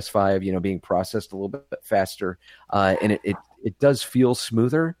the PS5, being processed a little bit faster, and it does feel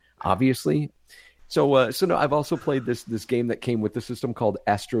smoother, obviously. So no, I've also played this game that came with the system called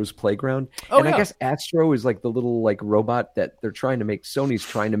Astro's Playground, I guess Astro is like the little like robot that they're trying to make. Sony's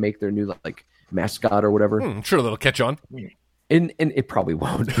trying to make their new like mascot or whatever. I'm sure that'll catch on. And it probably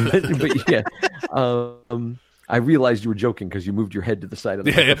won't, but yeah. I realized you were joking because you moved your head to the side of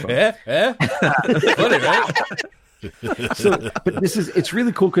the microphone. Funny, right? But it's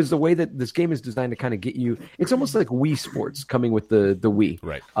really cool because the way that this game is designed to kind of get you, it's almost like Wii Sports coming with the Wii.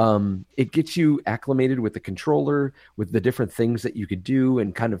 Right. It gets you acclimated with the controller, with the different things that you could do,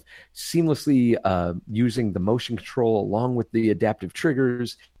 and kind of seamlessly using the motion control along with the adaptive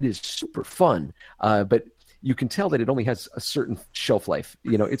triggers. It is super fun, but you can tell that it only has a certain shelf life.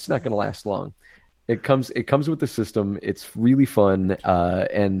 It's not going to last long. It comes with the system. It's really fun,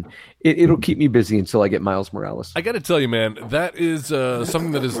 and it'll keep me busy until I get Miles Morales. I got to tell you, man, that is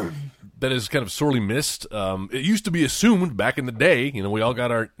something that is kind of sorely missed. It used to be assumed back in the day, we all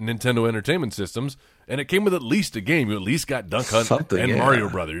got our Nintendo Entertainment Systems, and it came with at least a game. You at least got Duck Hunt and Mario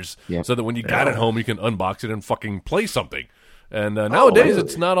Brothers, so that when you got it home, you can unbox it and fucking play something. And nowadays,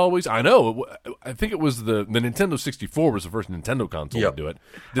 it's not always. I know. I think it was the Nintendo 64 was the first Nintendo console to do it.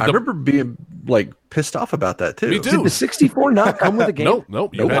 I remember being like pissed off about that too. Me too. Did the 64 not come with a game?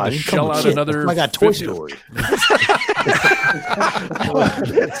 Nope. You had to shell out another. I got Toy Story.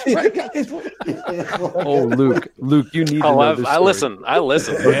 Oh, Luke, you need to know this story. I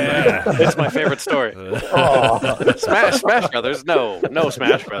listen. Yeah. It's my favorite story. Smash Brothers. No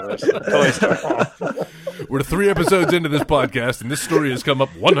Smash Brothers. Toy Story. We're 3 episodes into this podcast, and this story has come up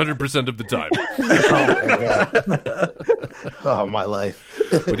 100% of the time. Oh, my life.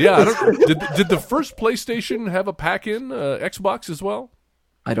 But yeah, did the first PlayStation have a pack-in Xbox as well?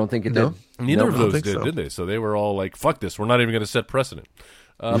 I don't think it did. Neither of those did they? So they were all like, fuck this, we're not even going to set precedent.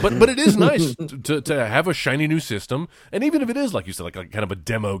 But it is nice to have a shiny new system, and even if it is, like you said, like kind of a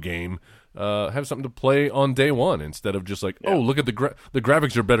demo game, have something to play on day one instead of just like, oh, look at the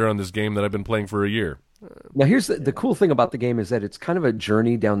graphics are better on this game that I've been playing for a year. Now, here's the cool thing about the game is that it's kind of a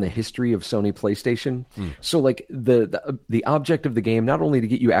journey down the history of Sony PlayStation. So, like, the object of the game, not only to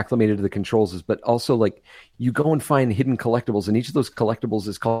get you acclimated to the controls, but also, like, you go and find hidden collectibles, and each of those collectibles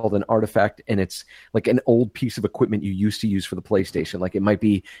is called an artifact, and it's like an old piece of equipment you used to use for the PlayStation. Like, it might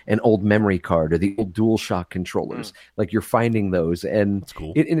be an old memory card or the old DualShock controllers. Like, you're finding those, and that's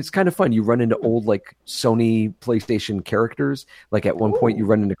cool. And it's kind of fun. You run into old, like, Sony PlayStation characters. Like, at one point, you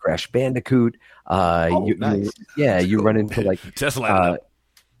run into Crash Bandicoot. Nice. You run into like Tesla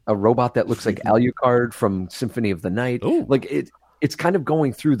a robot that looks like Alucard from Symphony of the Night. Ooh. Like it's kind of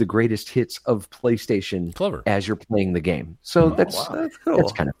going through the greatest hits of PlayStation Clever. as you're playing the game. So that's cool.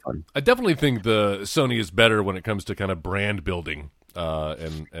 That's kind of fun. I definitely think the Sony is better when it comes to kind of brand building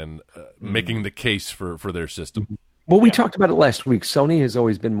and making the case for their system. Well, we talked about it last week. Sony has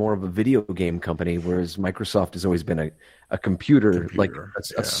always been more of a video game company, whereas Microsoft has always been a computer, like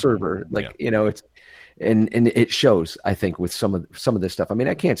a server. Like it's and it shows. I think with some of this stuff. I mean,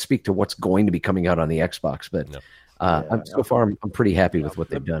 I can't speak to what's going to be coming out on the Xbox, but so far I'm pretty happy with what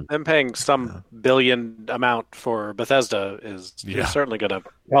they've done. Them paying some billion amount for Bethesda is certainly going to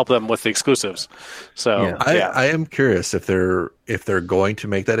help them with the exclusives. So I am curious if they're going to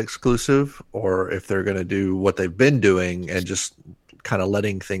make that exclusive or if they're going to do what they've been doing and just kind of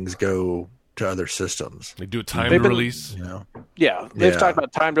letting things go to other systems. They do a timed release. They've talked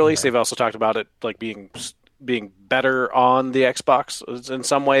about timed release. They've also talked about it like being better on the Xbox in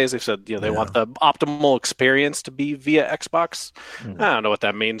some ways. They've said they want the optimal experience to be via Xbox. I don't know what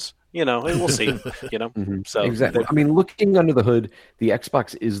that means. We'll see. So exactly. I mean, looking under the hood, the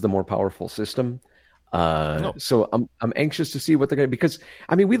Xbox is the more powerful system. So I'm anxious to see what they're going to, because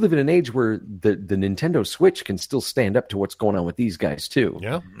I mean, we live in an age where the Nintendo Switch can still stand up to what's going on with these guys too.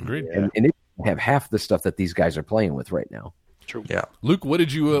 Yeah, agreed. And it have half the stuff that these guys are playing with right now. True. Yeah. Luke, what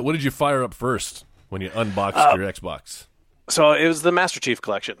did you fire up first when you unboxed your Xbox? So it was the Master Chief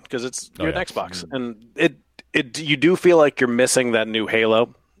Collection because it's an Xbox, and it you do feel like you're missing that new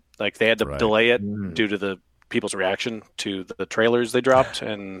Halo. Like they had to delay it due to the people's reaction to the trailers they dropped.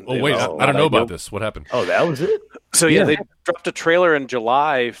 And I don't know about this. What happened? Oh, that was it? So they dropped a trailer in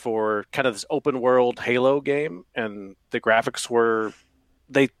July for kind of this open world Halo game, and the graphics were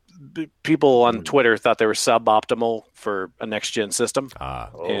people on Twitter thought they were suboptimal for a next gen system.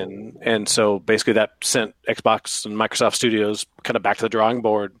 And so basically that sent Xbox and Microsoft Studios kind of back to the drawing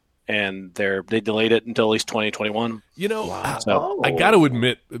board, and they delayed it until at least 2021. I got to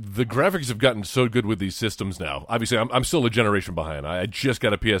admit, the graphics have gotten so good with these systems now. Obviously, I'm still a generation behind. I just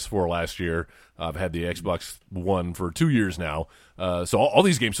got a PS4 last year. I've had the Xbox One for 2 years now. So all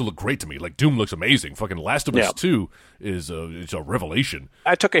these games still look great to me. Like Doom looks amazing. Fucking Last of Us 2 it's a revelation.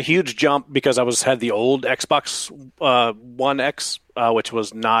 I took a huge jump because I had the old Xbox One X, which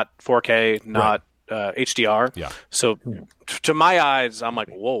was not 4K, not HDR. Yeah. So to my eyes, I'm like,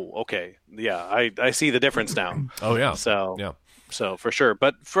 whoa, okay. Yeah, I see the difference now. Oh, yeah. So for sure.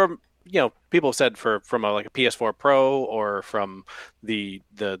 But from people have said from a PS4 Pro or from the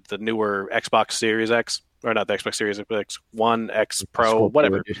newer Xbox Series X, or not the Xbox Series X, One X Pro,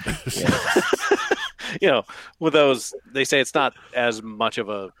 whatever. With those, they say it's not as much of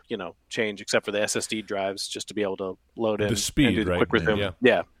a change except for the SSD drives, just to be able to load in the speed, and do the right? quick resume.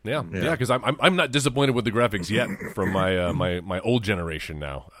 Yeah. Because I'm not disappointed with the graphics yet from my my old generation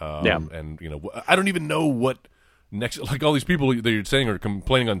now. And I don't even know what next. Like all these people that you're saying are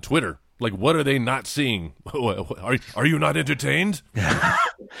complaining on Twitter. Like, what are they not seeing? Are you not entertained?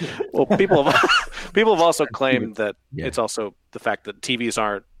 Well, people have also claimed that it's also the fact that TVs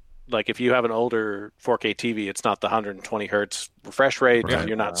aren't, like, if you have an older 4K TV, it's not the 120 hertz refresh rate. Right.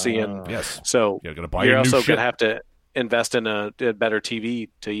 You're not seeing. So you're also going to have to invest in a better TV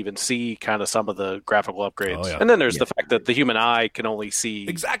to even see kind of some of the graphical upgrades. And then there's the fact that the human eye can only see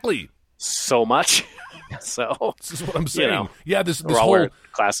so much. So this is what I'm saying. This whole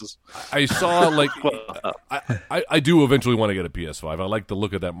classes. I saw I do eventually want to get a PS5. I like the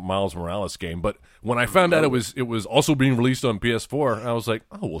look of that Miles Morales game, but when I found out it was also being released on PS4, I was like,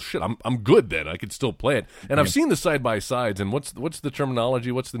 oh well, shit, I'm good then. I could still play it. And I've seen the side by sides. And what's the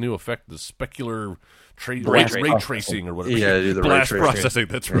terminology? What's the new effect? The specular ray tracing or whatever. Yeah, the blast ray processing.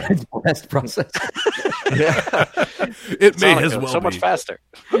 That's right. Blast processing. It may as well so much faster.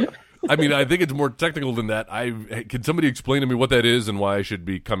 I mean, I think it's more technical than that. Can somebody explain to me what that is and why I should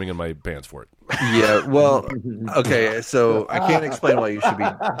be coming in my pants for it? Yeah, well, okay, so I can't explain why you should be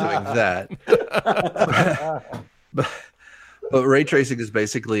doing that. But ray tracing is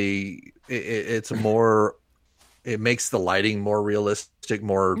basically it's more. It makes the lighting more realistic,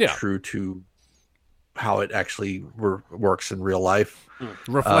 more true to how it actually works in real life.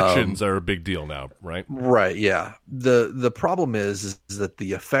 Reflections are a big deal now, right? Right. Yeah. The problem is that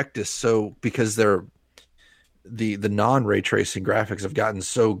the effect is so, because they're the non-ray tracing graphics have gotten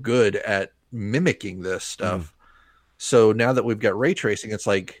so good at mimicking this stuff. So now that we've got ray tracing, it's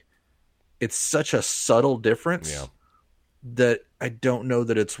like it's such a subtle difference that I don't know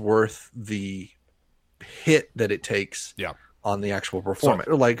that it's worth the hit that it takes on the actual performance.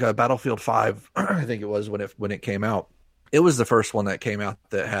 Like Battlefield 5, I think it was when it came out. It was the first one that came out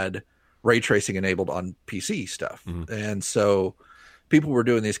that had ray tracing enabled on PC stuff. And so people were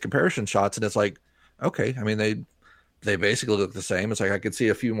doing these comparison shots, and it's like, okay, I mean, they basically look the same. It's like I could see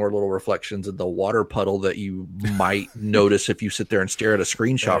a few more little reflections in the water puddle that you might notice if you sit there and stare at a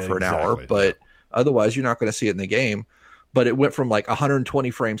screenshot for an hour, but otherwise you're not going to see it in the game. But it went from like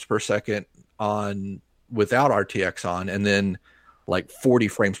 120 frames per second on without RTX on, and then like 40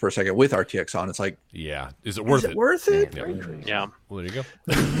 frames per second with RTX on. It's like, is it worth it? Worth it? Yeah. Well, there you go.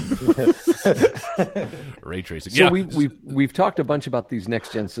 Ray tracing. So we've talked a bunch about these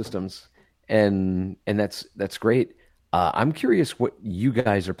next gen systems, and that's great. I'm curious what you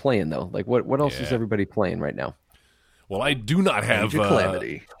guys are playing though. Like what else is everybody playing right now? Well, I do not have Age of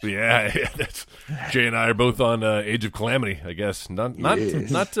Calamity. That's Jay and I are both on Age of Calamity. I guess not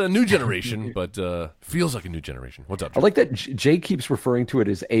a new generation, but feels like a new generation. What's up, Jay? I like that Jay keeps referring to it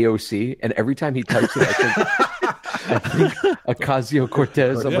as AOC, and every time he types it, I think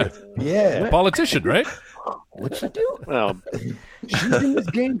Ocasio-Cortez. I'm like, politician, right? What'd she do? Well, She's in this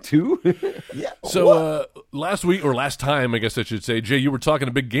game too. So last week, or last time, I guess I should say, Jay, you were talking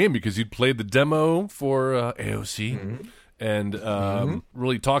a big game because you'd played the demo for AOC, and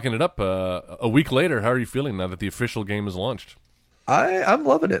really talking it up. A week later, how are you feeling now that the official game is launched? I'm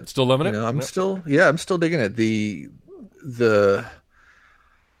loving it. Still loving it? I'm still digging it. The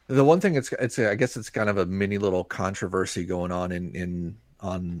one thing it's I guess it's kind of a mini little controversy going on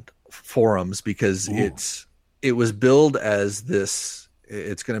on forums, because it was billed as this.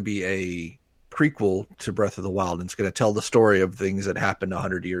 It's going to be a prequel to Breath of the Wild, and it's going to tell the story of things that happened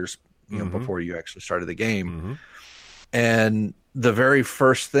 100 years before you actually started the game. And the very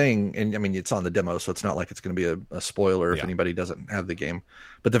first thing, and I mean, it's on the demo, so it's not like it's going to be a spoiler if anybody doesn't have the game.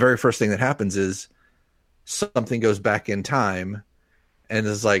 But the very first thing that happens is something goes back in time, and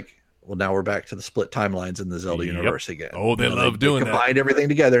is like, well, now we're back to the split timelines in the Zelda universe again. Oh, they love doing that. Combined everything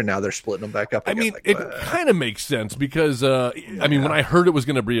together. Now they're splitting them back up. I mean, it kind of makes sense because, I mean, when I heard it was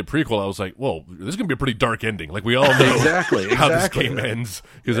going to be a prequel, I was like, well, this is going to be a pretty dark ending. Like, we all know exactly how this game ends,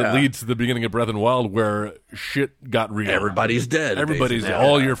 because it leads to the beginning of Breath of the Wild, where shit got real. Everybody's dead.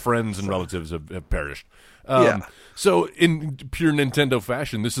 All your friends and relatives have perished. So in pure Nintendo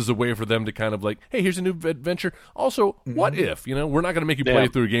fashion, this is a way for them to kind of like, hey, here's a new adventure. Also, what if, we're not going to make you play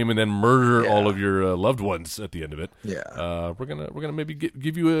through a game and then murder all of your loved ones at the end of it. We're gonna maybe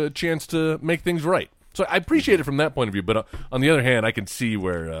give you a chance to make things right. So I appreciate it from that point of view, but on the other hand, I can see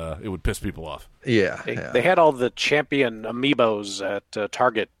where it would piss people off. They had all the champion amiibos at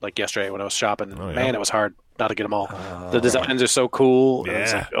Target like yesterday when I was shopping. Man, it was hard not to get them all. The designs are so cool. Yeah.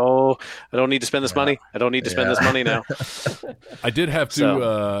 It's like, I don't need to spend this money. I don't need to spend this money now. I did have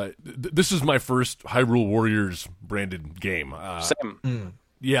to. This is my first Hyrule Warriors branded game. Same.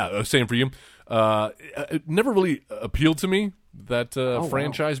 Yeah, same for you. It never really appealed to me, that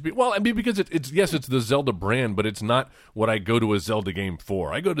franchise. Well, I mean, because it's the Zelda brand, but it's not what I go to a Zelda game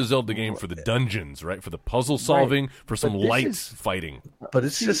for. I go to Zelda game for the dungeons, right? For the puzzle solving, for some fighting. But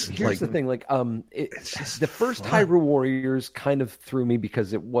it's just here's the thing, like the first Hyrule Warriors kind of threw me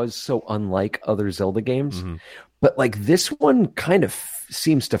because it was so unlike other Zelda games. But like this one kind of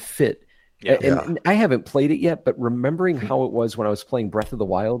seems to fit. And I haven't played it yet, but remembering how it was when I was playing Breath of the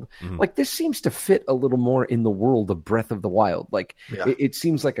Wild, like this seems to fit a little more in the world of Breath of the Wild. Like it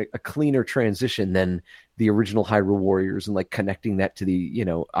seems like a cleaner transition than the original Hyrule Warriors, and like connecting that to the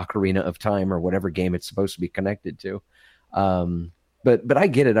Ocarina of Time or whatever game it's supposed to be connected to. But I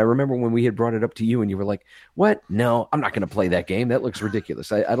get it. I remember when we had brought it up to you and you were like, what? No, I'm not going to play that game. That looks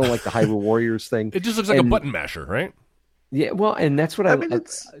ridiculous. I don't like the Hyrule Warriors thing. It just looks like a button masher, right? Yeah, well, and that's what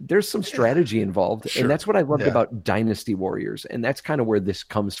there's some strategy involved, and that's what I loved about Dynasty Warriors, and that's kind of where this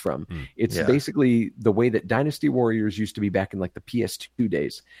comes from. It's basically the way that Dynasty Warriors used to be back in like the PS2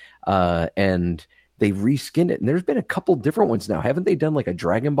 days, and they've reskinned it. And there's been a couple different ones now. Haven't they done like a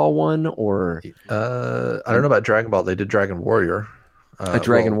Dragon Ball one or? I don't know about Dragon Ball. They did Dragon Warrior.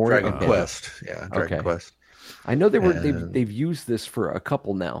 Dragon Warrior? Dragon Quest. Yeah, Dragon Quest. I know they've used this for a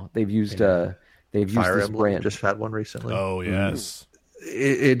couple now. They've used They've used Fire this Emblem brand. just had one recently. Oh yes.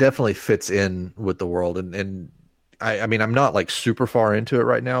 It definitely fits in with the world, and I mean, I'm not like super far into it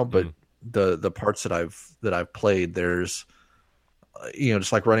right now, but the parts that I've played, there's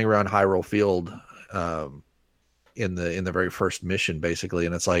just like running around Hyrule Field in the very first mission, basically,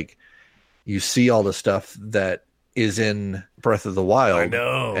 and it's like you see all the stuff that is in Breath of the Wild. I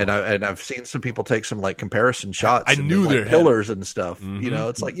know, and I've seen some people take some like comparison shots. I knew there pillars and stuff.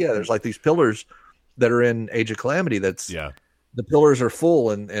 It's like there's like these pillars that are in Age of Calamity. The pillars are full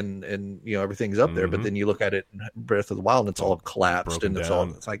and everything's up there, but then you look at it in Breath of the Wild and it's all collapsed and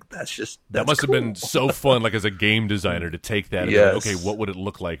it's like that must have been so fun, like as a game designer, to take that and be like, okay, what would it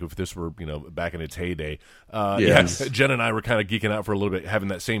look like if this were back in its heyday? Jen and I were kind of geeking out for a little bit, having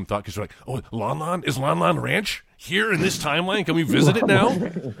that same thought, because we're like, oh, Lon Lon? Is Lon Lon Ranch here in this timeline? Can we visit it now?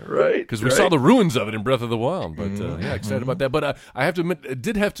 Right. Because we saw the ruins of it in Breath of the Wild. But excited about that. But I have to admit, I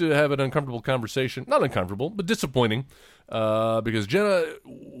did have to have an uncomfortable conversation. Not uncomfortable, but disappointing. Because Jenna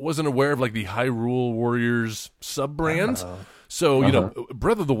wasn't aware of like the Hyrule Warriors sub brand. So,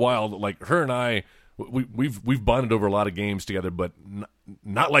 Breath of the Wild, like her and I, we've bonded over a lot of games together, but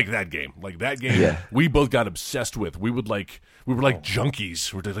not like that game. Like that game, we both got obsessed with. We were like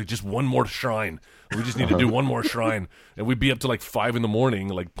junkies. We're like, just one more shrine. We just need to do one more shrine, and we'd be up to like 5 a.m,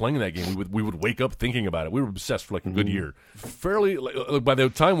 like playing that game. We would wake up thinking about it. We were obsessed for like a good year. Fairly, by the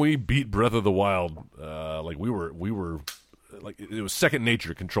time we beat Breath of the Wild, like we were like it was second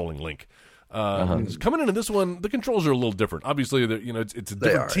nature controlling Link. Coming into this one, the controls are a little different. Obviously, it's a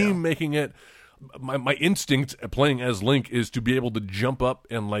different team making it. My instinct playing as Link is to be able to jump up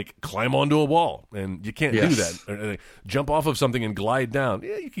and like climb onto a wall, and you can't do that. Jump off of something and glide down.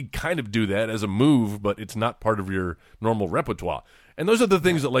 Yeah, you can kind of do that as a move, but it's not part of your normal repertoire. And those are the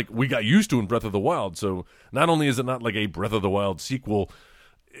things that like we got used to in Breath of the Wild. So not only is it not like a Breath of the Wild sequel,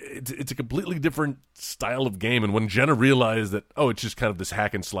 it's a completely different style of game. And when Jenna realized that, it's just kind of this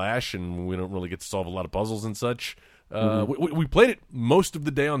hack and slash, and we don't really get to solve a lot of puzzles and such. We played it most of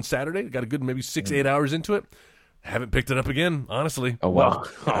the day on Saturday. Got a good maybe 6-8 hours into it. Haven't picked it up again, honestly. Oh, wow.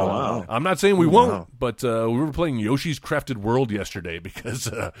 I'm not saying we won't, but we were playing Yoshi's Crafted World yesterday because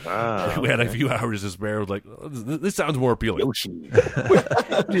we had a few hours to spare. I was like, this sounds more appealing. Yoshi.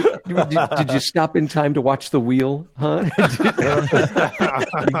 Did you stop in time to watch The Wheel, huh?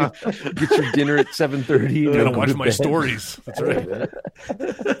 Get your dinner at 7:30. Gotta watch my stories. That's right.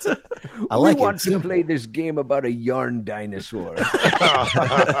 I want to play this game about a yarn dinosaur.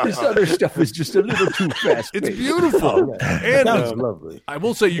 This other stuff is just a little too fast. It's beautiful, and lovely. I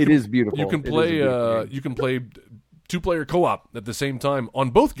will say it is beautiful. You can play. You can play 2-player co-op at the same time on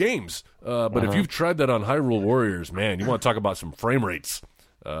both games. But if you've tried that on Hyrule Warriors, man, you want to talk about some frame rates.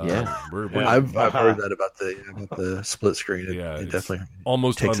 I've heard that about the split screen. It definitely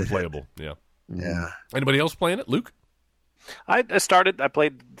almost unplayable. Yeah. Anybody else playing it, Luke? I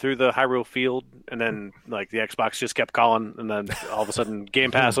played through the Hyrule Field, and then like the Xbox just kept calling, and then all of a sudden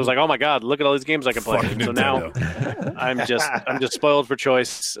Game Pass, I was like, oh my god, look at all these games I can play. So now I'm just spoiled for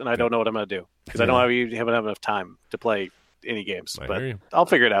choice, and I don't know what I'm going to do because I don't have enough time to play any games, but I'll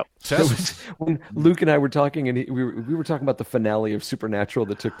figure it out. When Luke and I were talking, and we were talking about the finale of Supernatural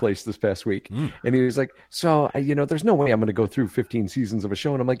that took place this past week, and he was like, "So, there's no way I'm going to go through 15 seasons of a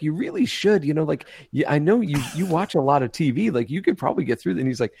show." And I'm like, "You really should, I know you watch a lot of TV, like you could probably get through." And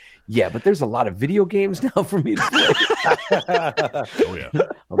he's like, "Yeah, but there's a lot of video games now for me to play." I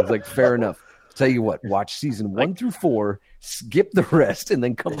was like, "Fair enough." Tell you what, watch season 1 through 4, skip the rest, and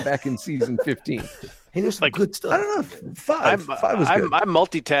then come back in season 15. Hey, there's some good stuff. I don't know. Five was good. I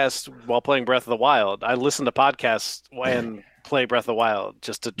multitask while playing Breath of the Wild. I listen to podcasts and play Breath of the Wild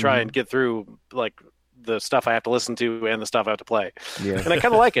just to try and get through like the stuff I have to listen to and the stuff I have to play. Yeah. And I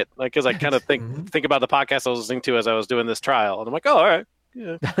kind of like it, like because I kind of think about the podcast I was listening to as I was doing this trial, and I'm like, oh, all right,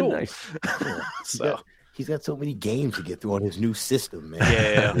 yeah, cool. Nice. So he's got so many games to get through on his new system, man.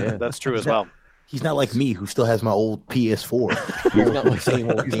 Yeah, that's true as well. He's not like me, who still has my old PS4.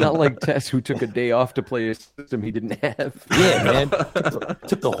 He's not like Tess, who took a day off to play a system he didn't have. Yeah, man.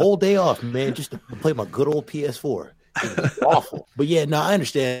 Took the whole day off, man, just to play my good old PS4. It was awful. But yeah, no, I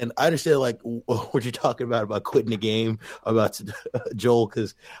understand. Like what you're talking about quitting the game, about Joel,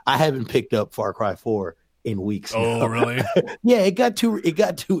 because I haven't picked up Far Cry 4 in weeks. Oh, really? Yeah, it got too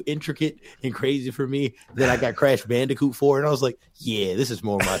intricate and crazy for me. Then I got Crash Bandicoot 4, and I was like, yeah, this is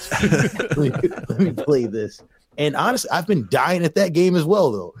more my speed. let me play this. And honestly, I've been dying at that game as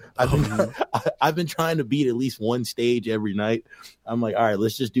well, though. I've been trying to beat at least one stage every night. I'm like, all right,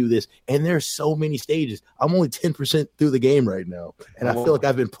 let's just do this. And there's so many stages. I'm only 10% through the game right now, and I feel like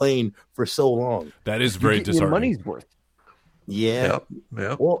I've been playing for so long. That is very disheartening. Your money's worth. Yeah.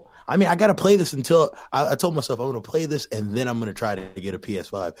 Yep. Well, I mean, I got to play this until I told myself I'm going to play this and then I'm going to try to get a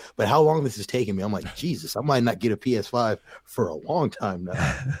PS5. But how long this is taking me, I'm like, Jesus, I might not get a PS5 for a long time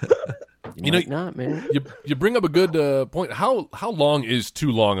now. You know, not, man. You bring up a good point. How long is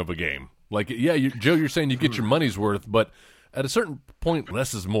too long of a game? Like, yeah, Joe, you're saying you get your money's worth, but at a certain point,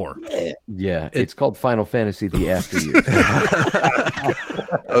 less is more. Yeah, it's called Final Fantasy: The After Years.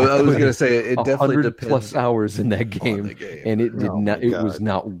 I was going to say it definitely 100 depends plus hours in that game, and it did not. It was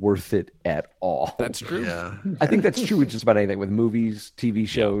not worth it at all. That's true. Yeah. I think that's true with just about anything, with movies, TV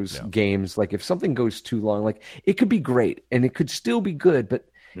shows, games. Like if something goes too long, like it could be great and it could still be good, but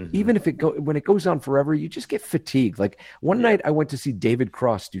even if when it goes on forever, you just get fatigued. Like one night I went to see David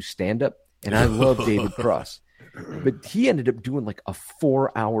Cross do stand up, and I love David Cross. But he ended up doing like a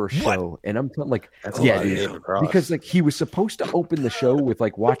 4-hour show, and I'm like, dude, because like he was supposed to open the show with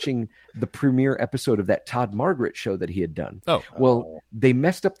like watching the premiere episode of that Todd Margaret show that he had done. They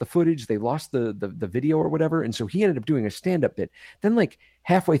messed up the footage, they lost the video or whatever, and so he ended up doing a stand-up bit. Then like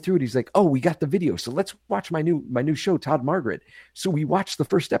halfway through it, he's like, "Oh, we got the video, so let's watch my new show, Todd Margaret." So we watched the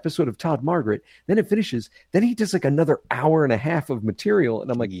first episode of Todd Margaret. Then it finishes. Then he does like another hour and a half of material,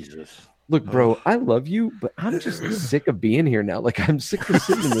 and I'm like, Jesus. Look, bro, I love you, but I'm just sick of being here now. Like, I'm sick of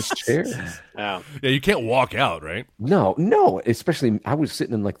sitting in this chair. Yeah, you can't walk out, right? No. Especially, I was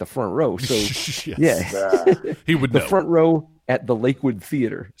sitting in like the front row. So, he would the know. front row at the Lakewood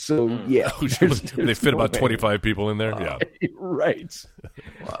Theater. So, they fit about 25 people in there. Yeah, right.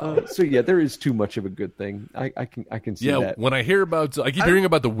 So there is too much of a good thing. I can see that. When I hear about, I keep hearing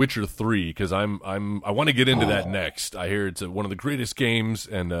about The Witcher 3 because I want to get into that next. I hear it's one of the greatest games,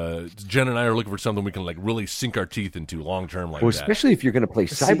 and Jen and I are looking for something we can like really sink our teeth into long term, like that. Especially if you're going to play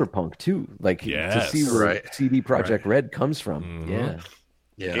Cyberpunk too, like to see where CD Projekt Red comes from. Mm-hmm.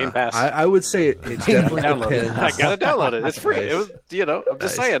 Yeah, Game Pass. I would say it definitely depends. I gotta download it. It's free. It was, I'm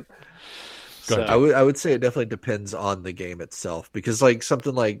just saying. So. I would say it definitely depends on the game itself, because like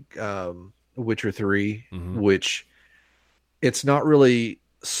something like Witcher 3, which it's not really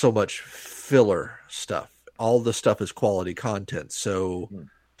so much filler stuff. All the stuff is quality content, so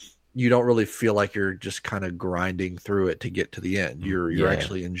you don't really feel like you're just kind of grinding through it to get to the end. You're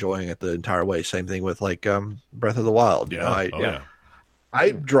actually enjoying it the entire way. Same thing with like Breath of the Wild.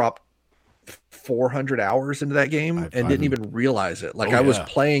 I dropped 400 hours into that game and didn't even realize it. Like I was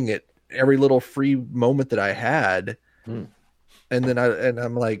playing it every little free moment that I had, and then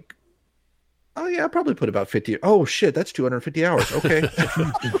I'm like, oh yeah, I probably put about 50. Oh shit, that's 250 hours. Okay.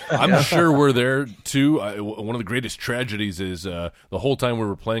 I'm sure we're there too. One of the greatest tragedies is the whole time we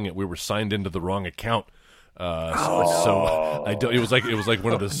were playing it, we were signed into the wrong account. It was like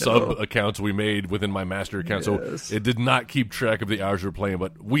one of the sub accounts we made within my master account. Yes. So it did not keep track of the hours we were playing,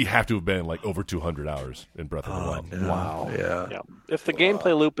 but we have to have been like over 200 hours in Breath of the Wild. No. Wow. Yeah. If the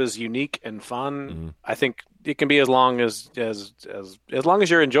gameplay loop is unique and fun, I think it can be as long as long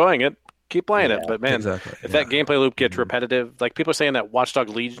as you're enjoying it. Keep playing it, but man, if that gameplay loop gets repetitive, like people are saying that Watch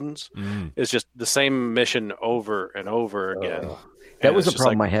Dogs Legions is just the same mission over and over again. That was a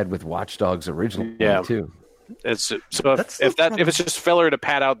problem I had with Watch Dogs originally too. It's so if it's just filler to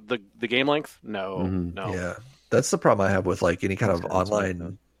pad out the game length, no. Yeah, that's the problem I have with like any kind of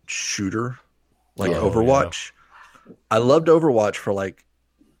online shooter, like Overwatch. I loved Overwatch for like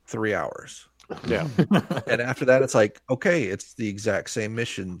 3 hours. Yeah, and after that, it's like okay, it's the exact same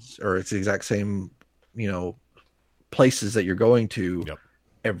missions, or it's the exact same places that you're going to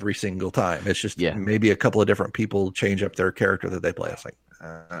every single time. It's just maybe a couple of different people change up their character that they play. It's like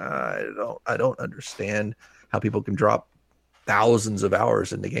I don't understand how people can drop thousands of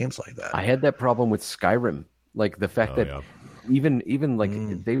hours into games like that. I had that problem with Skyrim, like the fact that even like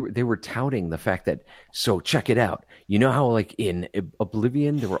they were touting the fact that, so check it out. You know how like in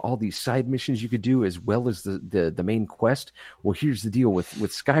Oblivion there were all these side missions you could do as well as the main quest? Well, here's the deal with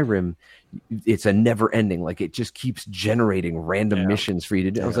Skyrim. It's a never ending. Like it just keeps generating random missions for you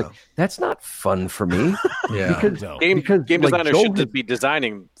to do. I was like, that's not fun for me. because game designers Joel should be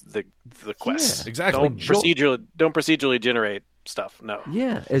designing the quest. Exactly. Don't procedurally generate stuff. No.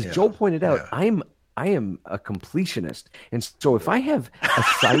 Yeah, as Joel pointed out, I am a completionist, and so if I have a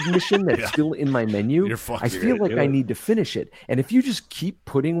side mission that's still in my menu, I feel like I need to finish it. And if you just keep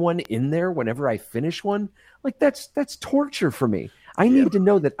putting one in there whenever I finish one, like that's torture for me. I need to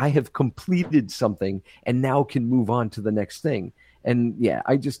know that I have completed something and now can move on to the next thing. And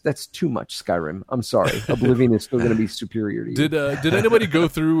that's too much Skyrim. I'm sorry. Oblivion is still going to be superior to you. Did anybody go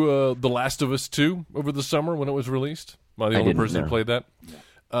through The Last of Us 2 over the summer when it was released? Am I the only person who played that?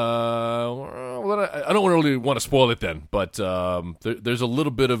 I don't really want to spoil it then, but there's a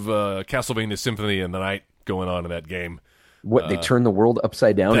little bit of Castlevania Symphony in the Night going on in that game. What, they turn the world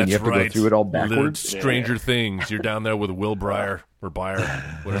upside down and you have to go through it all backwards? Stranger Things. You're down there with Will Breyer or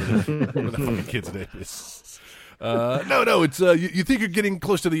Byer, whatever the fucking kid's name is. No, it's you think you're getting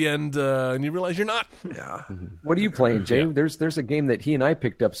close to the end, and you realize you're not. Yeah. What are you playing, Jay? Yeah. There's a game that he and I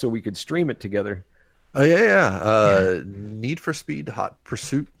picked up so we could stream it together. Oh yeah. Need for Speed Hot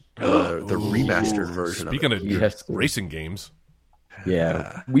Pursuit, the remastered version. Speaking of it. of racing games,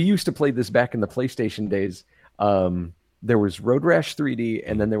 Yeah, we used to play this back in the PlayStation days. There was Road Rash 3D,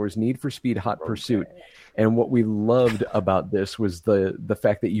 and then there was Need for Speed Hot Pursuit. And what we loved about this was the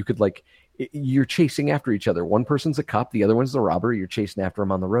fact that you could you're chasing after each other. One person's a cop, the other one's the robber. You're chasing after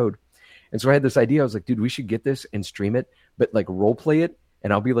them on the road. And so I had this idea. I was like, dude, we should get this and stream it, but role play it.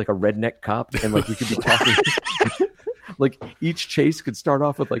 And I'll be like a redneck cop, and we could be talking. Each chase could start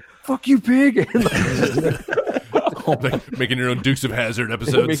off with "fuck you, pig," and making your own Dukes of Hazzard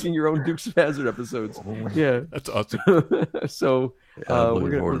episodes. Making your own Dukes of Hazzard episodes. Yeah, that's awesome. So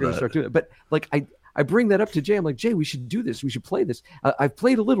we're gonna start doing it. But I bring that up to Jay. I'm like, Jay, we should do this. We should play this. I've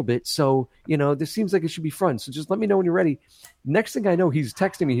played a little bit, so this seems like it should be fun. So just let me know when you're ready. Next thing I know, he's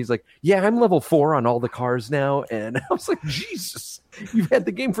texting me. He's like, yeah, I'm level 4 on all the cars now, and I was like, Jesus, you've had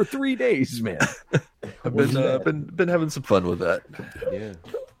the game for 3 days, man. I've been having some fun with that. Yeah.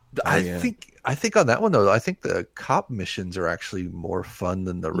 I think on that one though, I think the cop missions are actually more fun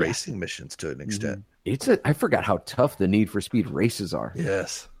than the racing missions to an extent. I forgot how tough the Need for Speed races are.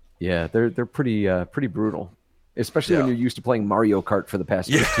 Yes. Yeah, they're pretty brutal, especially when you're used to playing Mario Kart for the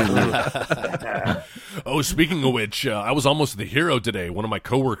past 15 years. Oh, speaking of which, I was almost the hero today. One of my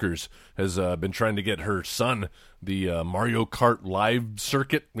coworkers has been trying to get her son the Mario Kart live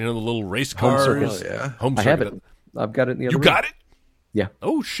circuit. The little race cars. Home circuit. Home I circuit. have it. I've got it in the other room. You got it? Yeah.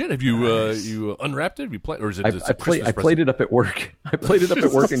 Oh shit! Have you you unwrapped it? Have you played, or is it? I played it up at work. I played it up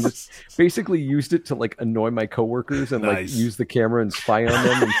at work and just basically used it to annoy my coworkers and use the camera and spy on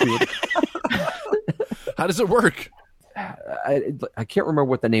them and see what. How does it work? I can't remember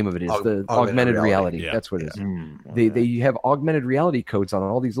what the name of it is. The augmented reality. Yeah. That's what it is. They have augmented reality codes on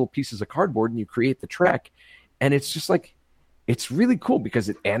all these little pieces of cardboard, and you create the track, and it's just it's really cool because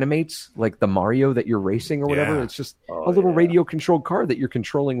it animates the Mario that you're racing or whatever. Yeah. It's just a little radio controlled car that you're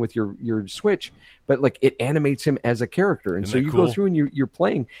controlling with your Switch, but it animates him as a character. And Isn't so you that cool? go through and you're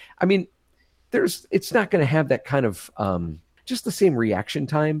playing. I mean, it's not going to have that kind of just the same reaction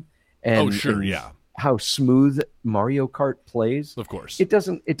time. And, how smooth Mario Kart plays. Of course. It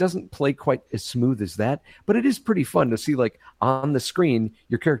doesn't play quite as smooth as that, but it is pretty fun to see on the screen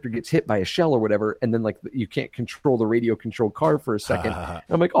your character gets hit by a shell or whatever, and then you can't control the radio controlled car for a second. And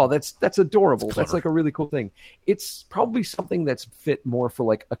I'm like, oh, that's adorable. That's a really cool thing. It's probably something that's fit more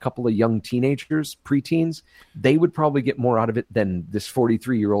for a couple of young teenagers, preteens. They would probably get more out of it than this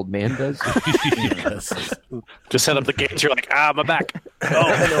 43-year-old man does. Yes. Just set up the gates. You're like, my back.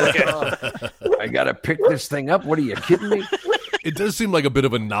 Oh, okay. I gotta pick this thing up. What are you kidding me? It does seem like a bit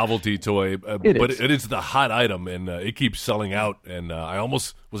of a novelty toy, but is. it is the hot item, and it keeps selling out. And I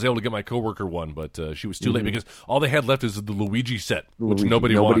almost was able to get my coworker one, but she was too late because all they had left is the Luigi set, which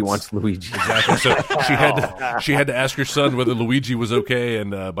nobody wants Luigi. Exactly. So she had to ask her son whether Luigi was okay,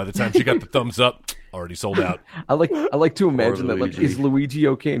 and by the time she got the thumbs up, already sold out. I like to imagine that Luigi. is Luigi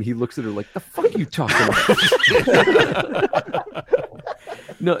okay? And he looks at her like, the fuck are you talking about?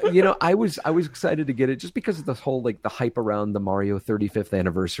 No, I was excited to get it just because of the whole the hype around the Mario 35th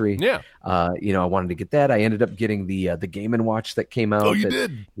anniversary. Yeah. I wanted to get that. I ended up getting the Game & Watch that came out. Oh, you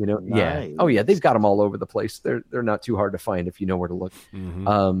did? Yeah. Nice. Oh yeah, they've got them all over the place. They're not too hard to find if you know where to look.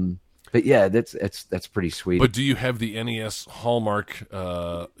 Mm-hmm. But yeah, that's pretty sweet. But do you have the NES Hallmark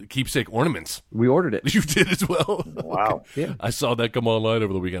keepsake ornaments? We ordered it. You did as well. Wow. Yeah. I saw that come online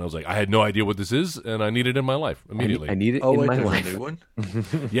over the weekend. I was like, I had no idea what this is, and I need it in my life immediately. I need it in my there's life. a new one.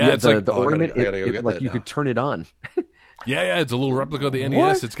 Yeah, it's the ornament. I gotta go get that you now. could turn it on. Yeah, it's a little replica of the NES.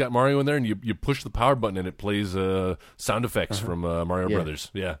 What? It's got Mario in there, and you push the power button, and it plays sound effects from Mario Brothers.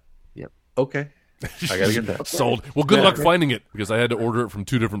 Yeah. Okay. I gotta get that. Sold. Well, good luck finding it, because I had to order it from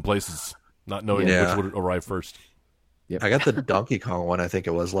 2 different places, not knowing Yeah. which would arrive first. I got the Donkey Kong one. I think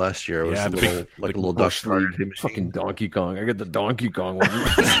it was last year. It was Yeah, a the little, big- a little Duck Starter Fucking Donkey Kong. I got the Donkey Kong one.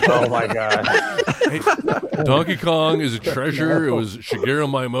 Oh my god. Donkey Kong is a treasure. It was Shigeru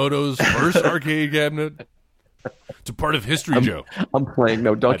Miyamoto's first arcade cabinet. It's a part of history, Joe. I'm playing.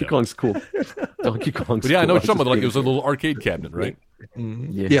 No, Donkey know. Kong's cool. Donkey Kong's But yeah, I know cool. what you're talking about. Like, it was just a little arcade cabinet, right?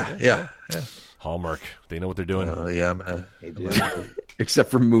 Yeah. Hallmark. They know what they're doing. Yeah, man.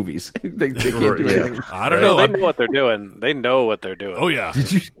 except for movies. they can't do anything. I don't know. They know what they're doing. They know what they're doing. Oh, yeah.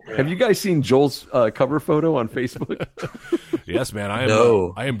 Have you guys seen Joel's cover photo on Facebook? Yes, man. I am.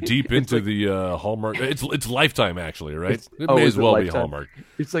 No. I am deep into the Hallmark. It's Lifetime, actually, right? It Oh, may is as it well be Lifetime? Hallmark.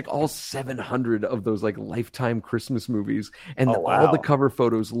 It's like all 700 of those like Lifetime Christmas movies, and Oh, wow. all the cover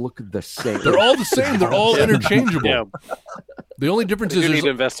photos look the same. They're all the same. They're all interchangeable. Yeah, The only difference you is need there's to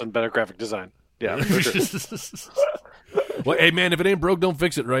invest in better graphic design. Yeah, for sure. well, hey man, if it ain't broke, don't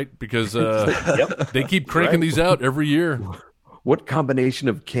fix it, right? Because they keep cranking these out every year. What combination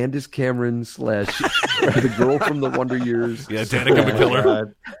of Candace Cameron / the girl from the Wonder Years? Yeah,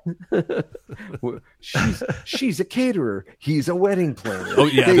 Danica McKellar. She's a caterer. He's a wedding planner. Oh,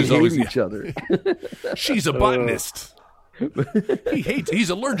 yeah, they there's hate always- each other. She's a botanist.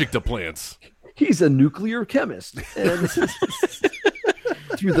 He's allergic to plants. He's a nuclear chemist. And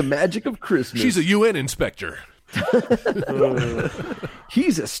through the magic of Christmas, She's a UN inspector.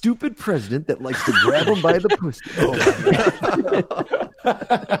 he's a stupid president that likes to grab him by the pussy.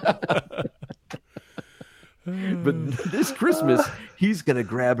 But this Christmas, he's going to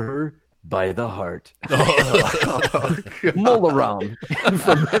grab her by the heart. Molaram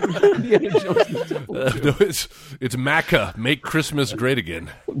from Indiana Jones and the Temple of Doom. No, it's Maca. Make Christmas great again.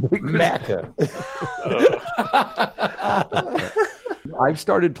 Macca. I've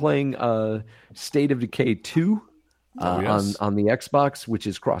started playing State of Decay 2 yes. on the Xbox, which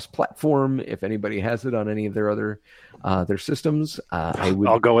is cross-platform. If anybody has it on any of their other their systems, I would.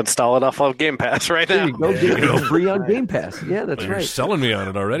 I'll go install it off of Game Pass right There now. you go. Get it free on Game Pass. Yeah, that's You're right. selling me on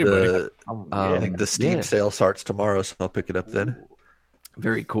it already, buddy. The Steam yeah. sale starts tomorrow, so I'll pick it up then.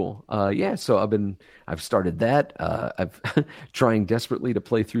 Very cool. Yeah, so I've started that. I've trying desperately to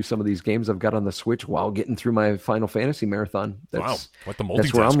play through some of these games I've got on the Switch while getting through my Final Fantasy marathon. Wow, what the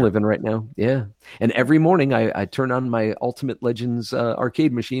That's where I'm multitasker. living right now. Yeah, and every morning I turn on my Ultimate Legends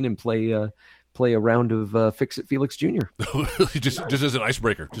arcade machine and play a round of Fix It Felix Jr. just as an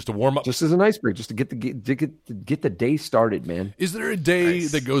icebreaker, just to warm up. just as an icebreaker, just to get the day started, man. Is there a day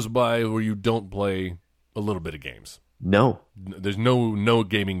that goes by where you don't play a little bit of games? No, There's no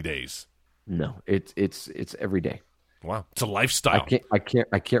gaming days. it's every day. Wow, it's a lifestyle. I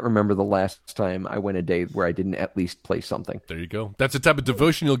can't remember the last time I went a day where I didn't at least play something. There you go. That's the type of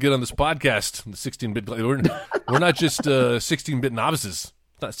devotion you'll get on this podcast. The 16-bit. We're not just 16-bit novices.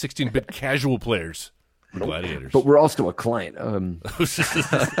 It's not 16-bit casual players. We're gladiators. But we're also a client.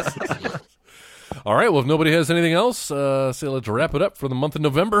 All right. Well, if nobody has anything else, say let's wrap it up for the month of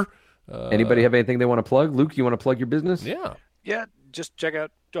November. Anybody have anything they want to plug? Luke, you want to plug your business? Yeah. Yeah, just check out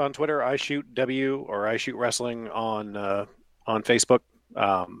on Twitter. I Shoot W or I Shoot Wrestling on Facebook.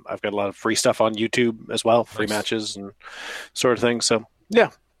 I've got a lot of free stuff on YouTube as well, free matches and sort of thing. So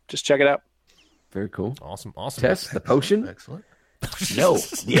yeah, just check it out. Very cool. Awesome. Awesome. Tess, the potion? Excellent. No,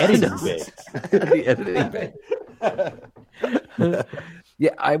 the editing bay. The editing bay.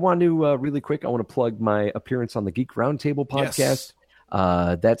 Yeah, I want to really quick. I want to plug my appearance on the Geek Roundtable podcast. Yes.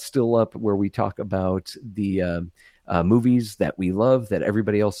 That's still up, where we talk about the movies that we love that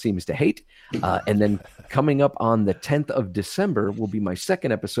everybody else seems to hate. And then coming up on the 10th of December will be my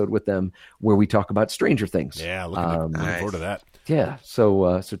second episode with them, where we talk about Stranger Things. Yeah. Looking forward to that. Yeah,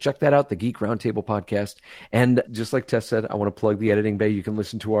 so check that out, the Geek Roundtable podcast. And just like Tess said, I want to plug the Editing Bay. You can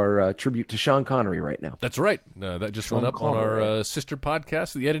listen to our tribute to Sean Connery right now. That's right. That just went up on our sister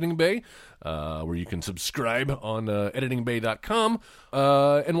podcast, The Editing Bay, where you can subscribe on editingbay.com.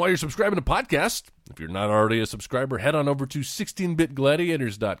 And while you're subscribing to podcasts, if you're not already a subscriber, head on over to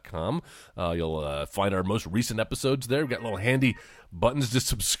 16bitgladiators.com. You'll find our most recent episodes there. We've got little handy buttons to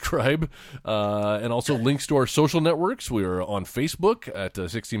subscribe, and also links to our social networks. We are on Facebook at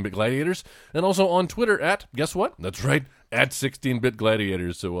 16-Bit Gladiators, and also on Twitter at, guess what? That's right, at 16-Bit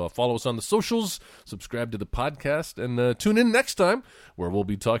Gladiators. So follow us on the socials, subscribe to the podcast, and tune in next time, where we'll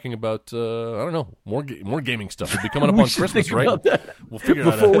be talking about, I don't know, more gaming stuff. We'll be coming up on Christmas, right? We'll figure it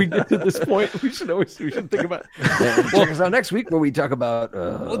out. Before we get to this point, we should think about check us out next week, where we talk about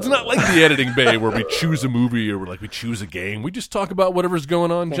Well, it's not like the Editing Bay where we choose a movie or we choose a game. We just talk about whatever's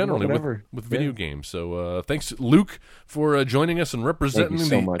going on generally with video games. So thanks, Luke, for joining us and representing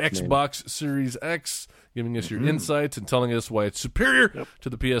so the much, Xbox Series X, giving us your insights and telling us why it's superior to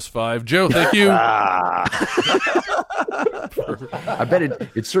the PS5. Joe, thank you. I bet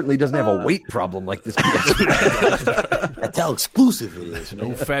it certainly doesn't have a weight problem like this PS5. That's how exclusive it is.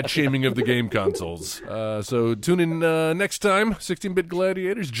 No fat shaming of the game consoles. So tune in next time, 16-Bit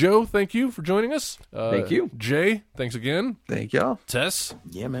Gladiators. Joe, thank you for joining us. Thank you. Jay, thanks again. Thank y'all. Tess,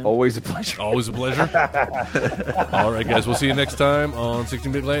 Yeah, man. Always a pleasure. always a pleasure. All right, guys, we'll see you next time on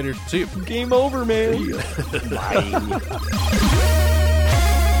 16-Bit Gladiators. See you. Game over, man.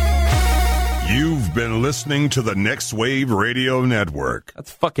 You've been listening to the Next Wave Radio Network.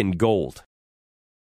 That's fucking gold.